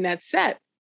behind that set?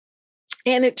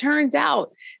 And it turns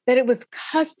out that it was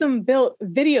custom built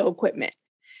video equipment.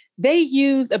 They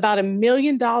used about $1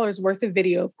 million worth of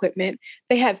video equipment.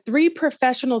 They had 3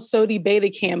 professional Sony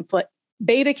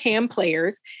Betacam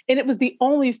players, and it was the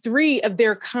only 3 of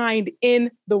their kind in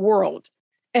the world.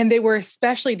 And they were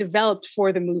especially developed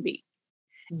for the movie.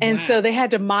 Wow. And so they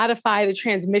had to modify the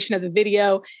transmission of the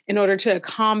video in order to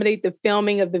accommodate the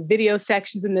filming of the video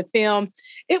sections in the film.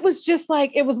 It was just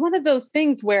like, it was one of those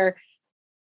things where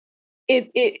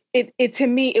it to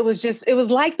me, it was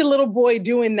like the little boy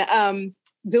doing the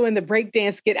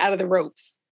breakdance get out of the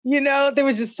ropes. You know, there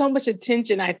was just so much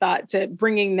attention, I thought, to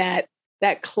bringing that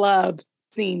club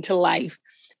scene to life.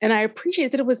 And I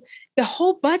appreciate that the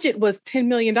whole budget was $10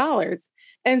 million.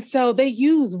 And so they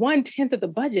used 1/10 of the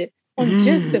budget on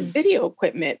just the video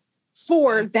equipment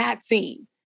for that scene.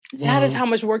 Wow. That is how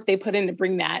much work they put in to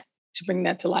bring that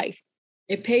to life.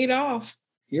 It paid off.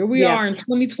 Here we are in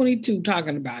 2022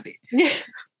 talking about it. Yeah,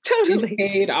 totally. It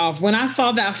paid off. When I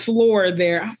saw that floor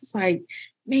there, I was like,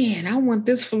 man, I want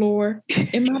this floor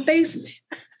in my basement.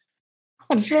 I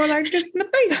want a floor like this in the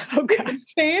basement. Oh, God. This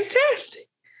is fantastic.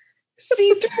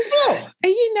 See-through floor.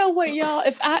 And you know what, y'all?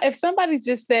 If somebody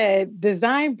just said,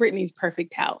 design Brittany's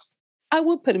perfect house, I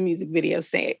would put a music video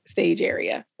stage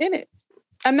area in it.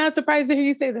 I'm not surprised to hear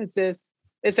you say that, sis.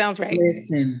 It sounds right.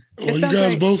 Listen. Well, you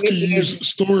guys both can use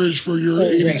storage for your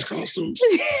 80s costumes.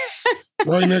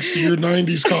 Right next to your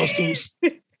 90s costumes.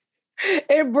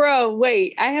 And bro,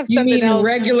 wait, I have something else. You mean else.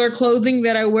 Regular clothing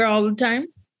that I wear all the time?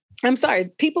 I'm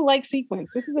sorry. People like sequins.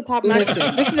 This is a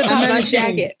top-notch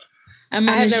jacket. I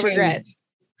have no regrets.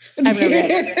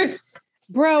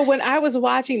 Bro, when I was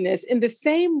watching this, in the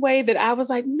same way that I was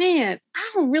like, man,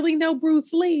 I don't really know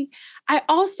Bruce Lee, I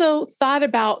also thought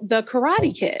about the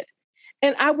Karate Kid.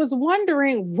 And I was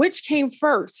wondering which came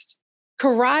first,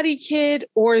 Karate Kid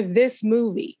or this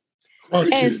movie? Karate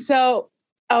Kid. So,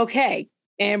 okay.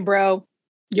 And bro,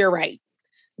 you're right.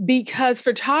 Because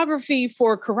photography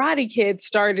for Karate Kid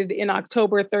started in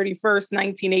October 31st,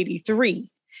 1983.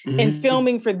 Mm-hmm. And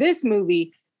filming for this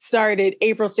movie started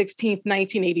April 16th,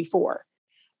 1984.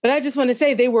 But I just want to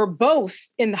say they were both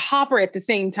in the hopper at the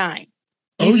same time.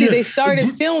 You see, they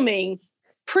started filming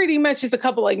pretty much just a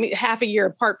couple, like half a year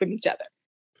apart from each other.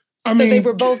 I mean, they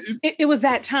were both, it was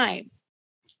that time.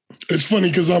 It's funny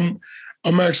because I'm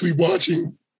actually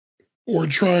watching or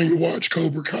trying to watch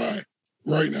Cobra Kai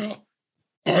right now.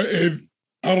 I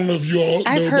don't know if you all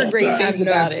know I've heard about great that. things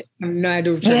about it. No, I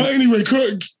don't. Well, anyway,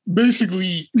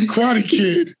 basically, Karate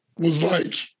Kid was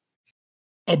like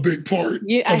a big part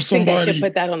of somebody. I should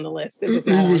put that on the list.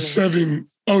 Who was 7.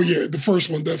 Oh, yeah, the first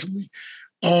one, definitely.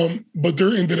 But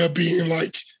there ended up being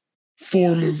like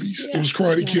 4 movies. Yeah. It was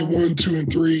Karate Kid 1, 2,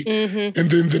 and 3, and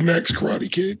then the next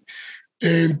Karate Kid.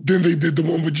 And then they did the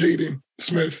one with Jaden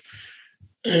Smith.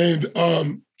 And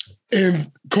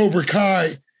Cobra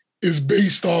Kai is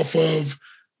based off of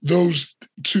those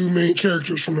 2 main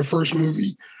characters from the first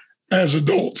movie as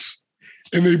adults.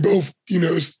 And they both, you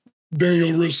know, it's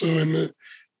Daniel Russo and the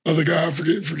other guy, I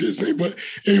forget his name. But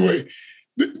anyway.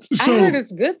 So, I heard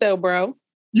it's good though, bro.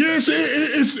 Yes,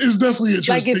 it's definitely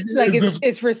interesting.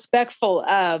 It's respectful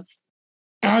of.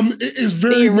 It's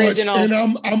very much, and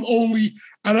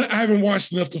I haven't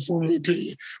watched enough to form an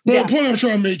opinion. But the point I'm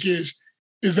trying to make is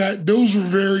that those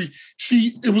were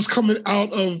it was coming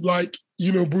out of like,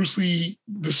 you know, Bruce Lee,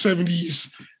 the 70s,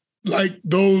 like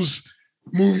those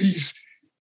movies,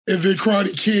 and then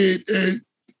Karate Kid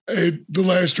and The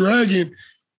Last Dragon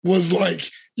was like,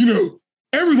 you know,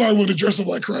 everybody wanted to dress up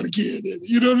like Karate Kid, and,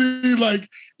 you know what I mean? Like,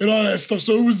 and all that stuff.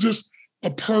 So it was just a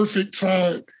perfect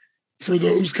time for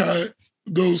those kind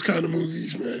of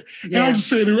movies, man. Yeah. And I'm just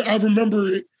saying, I remember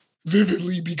it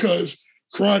vividly because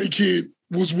Karate Kid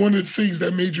was one of the things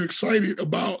that made you excited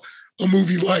about a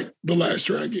movie like The Last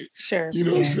Dragon. Sure. You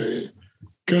know what I'm saying?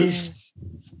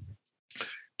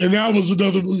 And that was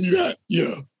another movie that, you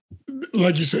know,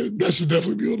 like you said, that should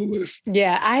definitely be on the list.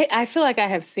 Yeah, I feel like I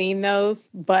have seen those,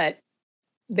 but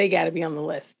they got to be on the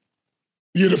list.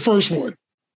 Yeah, the first one.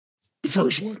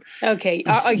 Okay.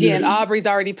 Again, Aubrey's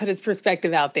already put his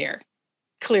perspective out there.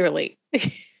 Clearly.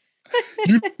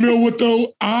 You know what,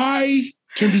 though? I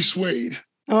can be swayed.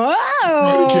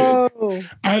 Oh.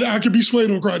 I can be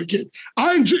swayed on Karate Kid.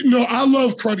 I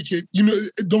love Karate Kid. You know,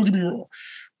 don't get me wrong.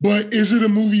 But is it a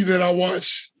movie that I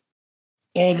watch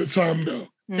all the time? No.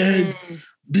 And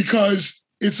because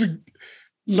it's a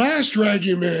Last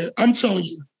Dragon, man, I'm telling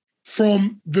you,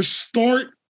 from the start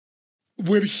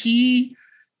when he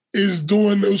is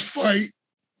doing those fight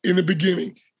in the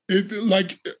beginning,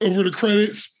 like over the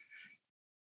credits,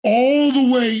 all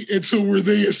the way until where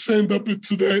they ascend up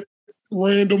into that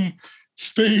random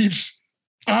stage.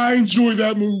 I enjoy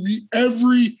that movie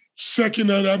every second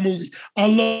of that movie. I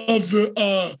love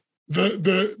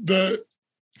the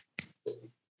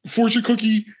fortune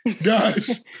cookie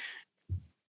guys.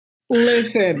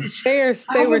 Listen,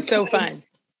 they were so fun.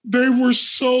 They were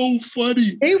so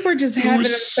funny. They were just having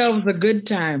themselves a good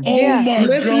time. Oh my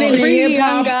God. 3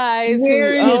 young guys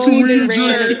who owned and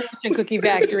ran a fortune cookie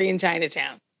factory in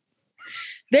Chinatown.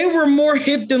 They were more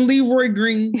hip than Leroy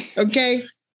Greene, okay?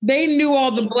 They knew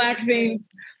all the black things,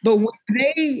 but when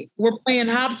they were playing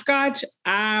hopscotch,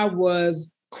 I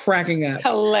was cracking up.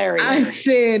 Hilarious. I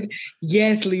said,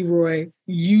 yes, Leroy,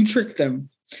 you tricked them.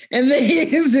 And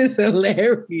this is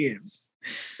hilarious.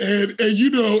 And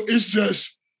you know, it's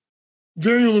just,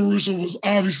 Daniel LaRusso was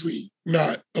obviously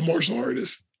not a martial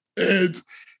artist. And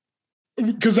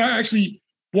because I actually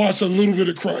watched a little bit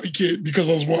of Karate Kid because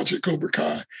I was watching Cobra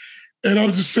Kai. And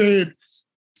I'm just saying,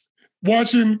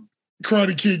 watching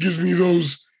Karate Kid gives me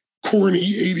those corny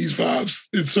 80s vibes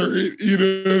in certain, you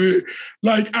know what I mean?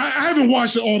 Like, I haven't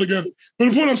watched it all together. But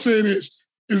the point I'm saying is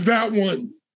that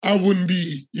one, I wouldn't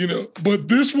be, you know. But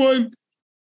this one,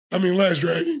 I mean, Last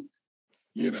Dragon,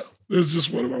 you know, it's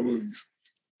just one of my movies.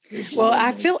 Well,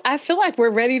 I feel like we're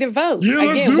ready to vote. Yeah,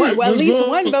 let's do it. Well, at least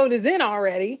one vote is in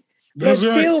already. That's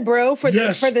but still, right. bro, for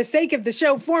the sake of the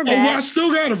show format. Oh, well, I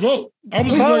still got to vote. I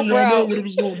was letting y'all know what it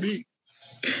was going to be.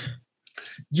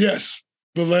 Yes,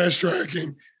 The Last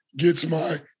Dragon gets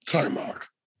my Taimak.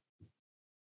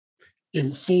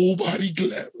 In full body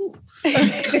glow.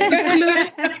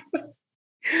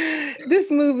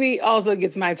 This movie also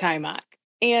gets my Taimak.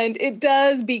 And it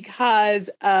does because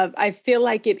I feel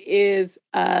like it is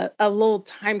a little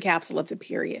time capsule of the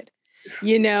period.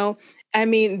 You know, I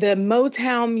mean, the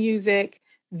Motown music,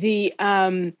 the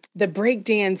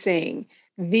breakdancing,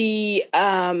 the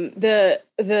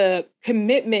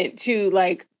commitment to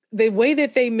like the way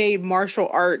that they made martial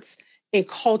arts a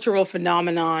cultural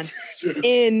phenomenon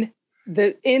in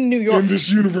New York, in this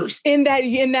universe, in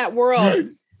that world. Right.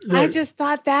 Right. I just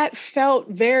thought that felt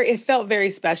very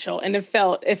special, and it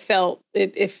felt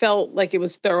like it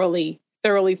was thoroughly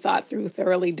thought through,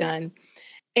 thoroughly done.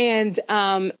 And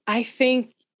I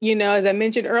think, you know, as I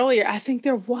mentioned earlier, I think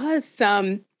there was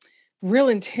some real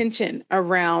intention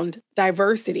around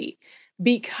diversity,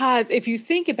 because if you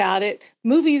think about it,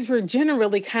 movies were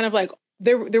generally kind of like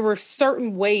there were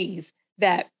certain ways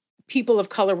that people of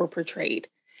color were portrayed.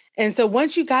 And so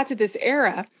once you got to this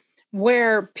era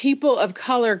where people of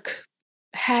color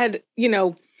had, you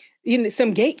know,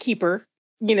 some gatekeeper,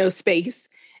 you know, space,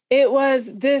 it was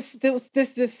this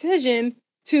decision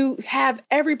to have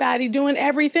everybody doing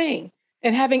everything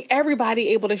and having everybody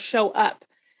able to show up.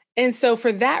 And so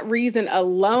for that reason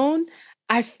alone,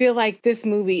 I feel like this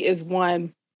movie is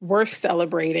one worth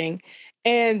celebrating.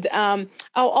 And I'll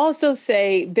also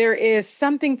say there is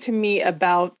something to me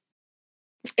about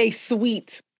a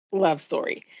sweet love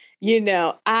story. We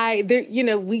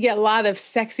get a lot of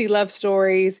sexy love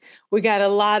stories. We got a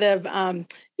lot of,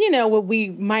 what we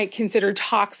might consider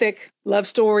toxic love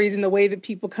stories in the way that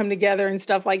people come together and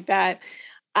stuff like that.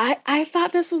 I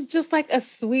thought this was just like a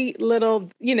sweet little,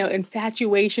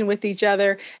 infatuation with each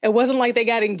other. It wasn't like they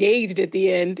got engaged at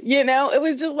the end, it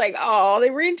was just like, oh, they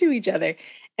were into each other.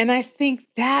 And I think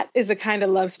that is the kind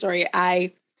of love story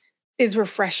is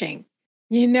refreshing.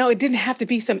 It didn't have to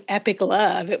be some epic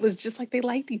love. It was just like they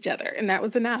liked each other, and that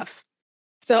was enough.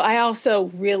 So I also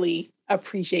really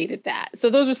appreciated that. So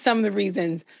those are some of the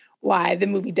reasons why the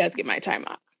movie does get my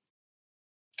Taimak.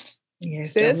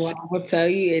 Yes, I will tell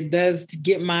you, it does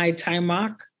get my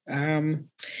Taimak.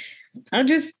 I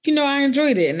just, I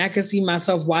enjoyed it, and I could see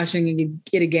myself watching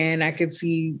it again. I could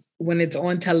see when it's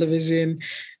on television,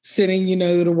 sitting,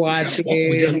 to watch it.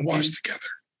 We gotta watch together.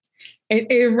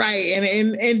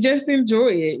 And just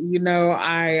enjoy it.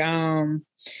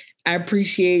 I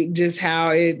appreciate just how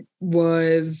it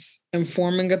was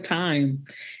informing a time.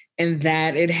 and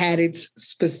that it had its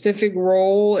specific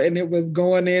role and it was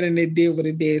going in and it did what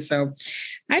it did. So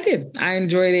I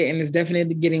enjoyed it, and it's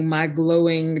definitely getting my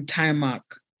glowing Taimak.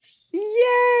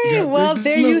 Yay! Well,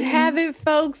 there you have it,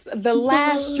 folks. The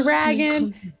Last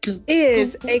Dragon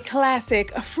is a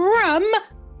classic from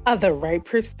The Wright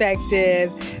Perspective.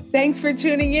 Thanks for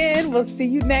tuning in. We'll see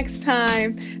you next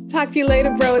time. Talk to you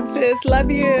later, bro and sis.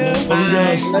 Love you. Love you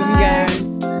guys. Love you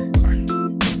guys.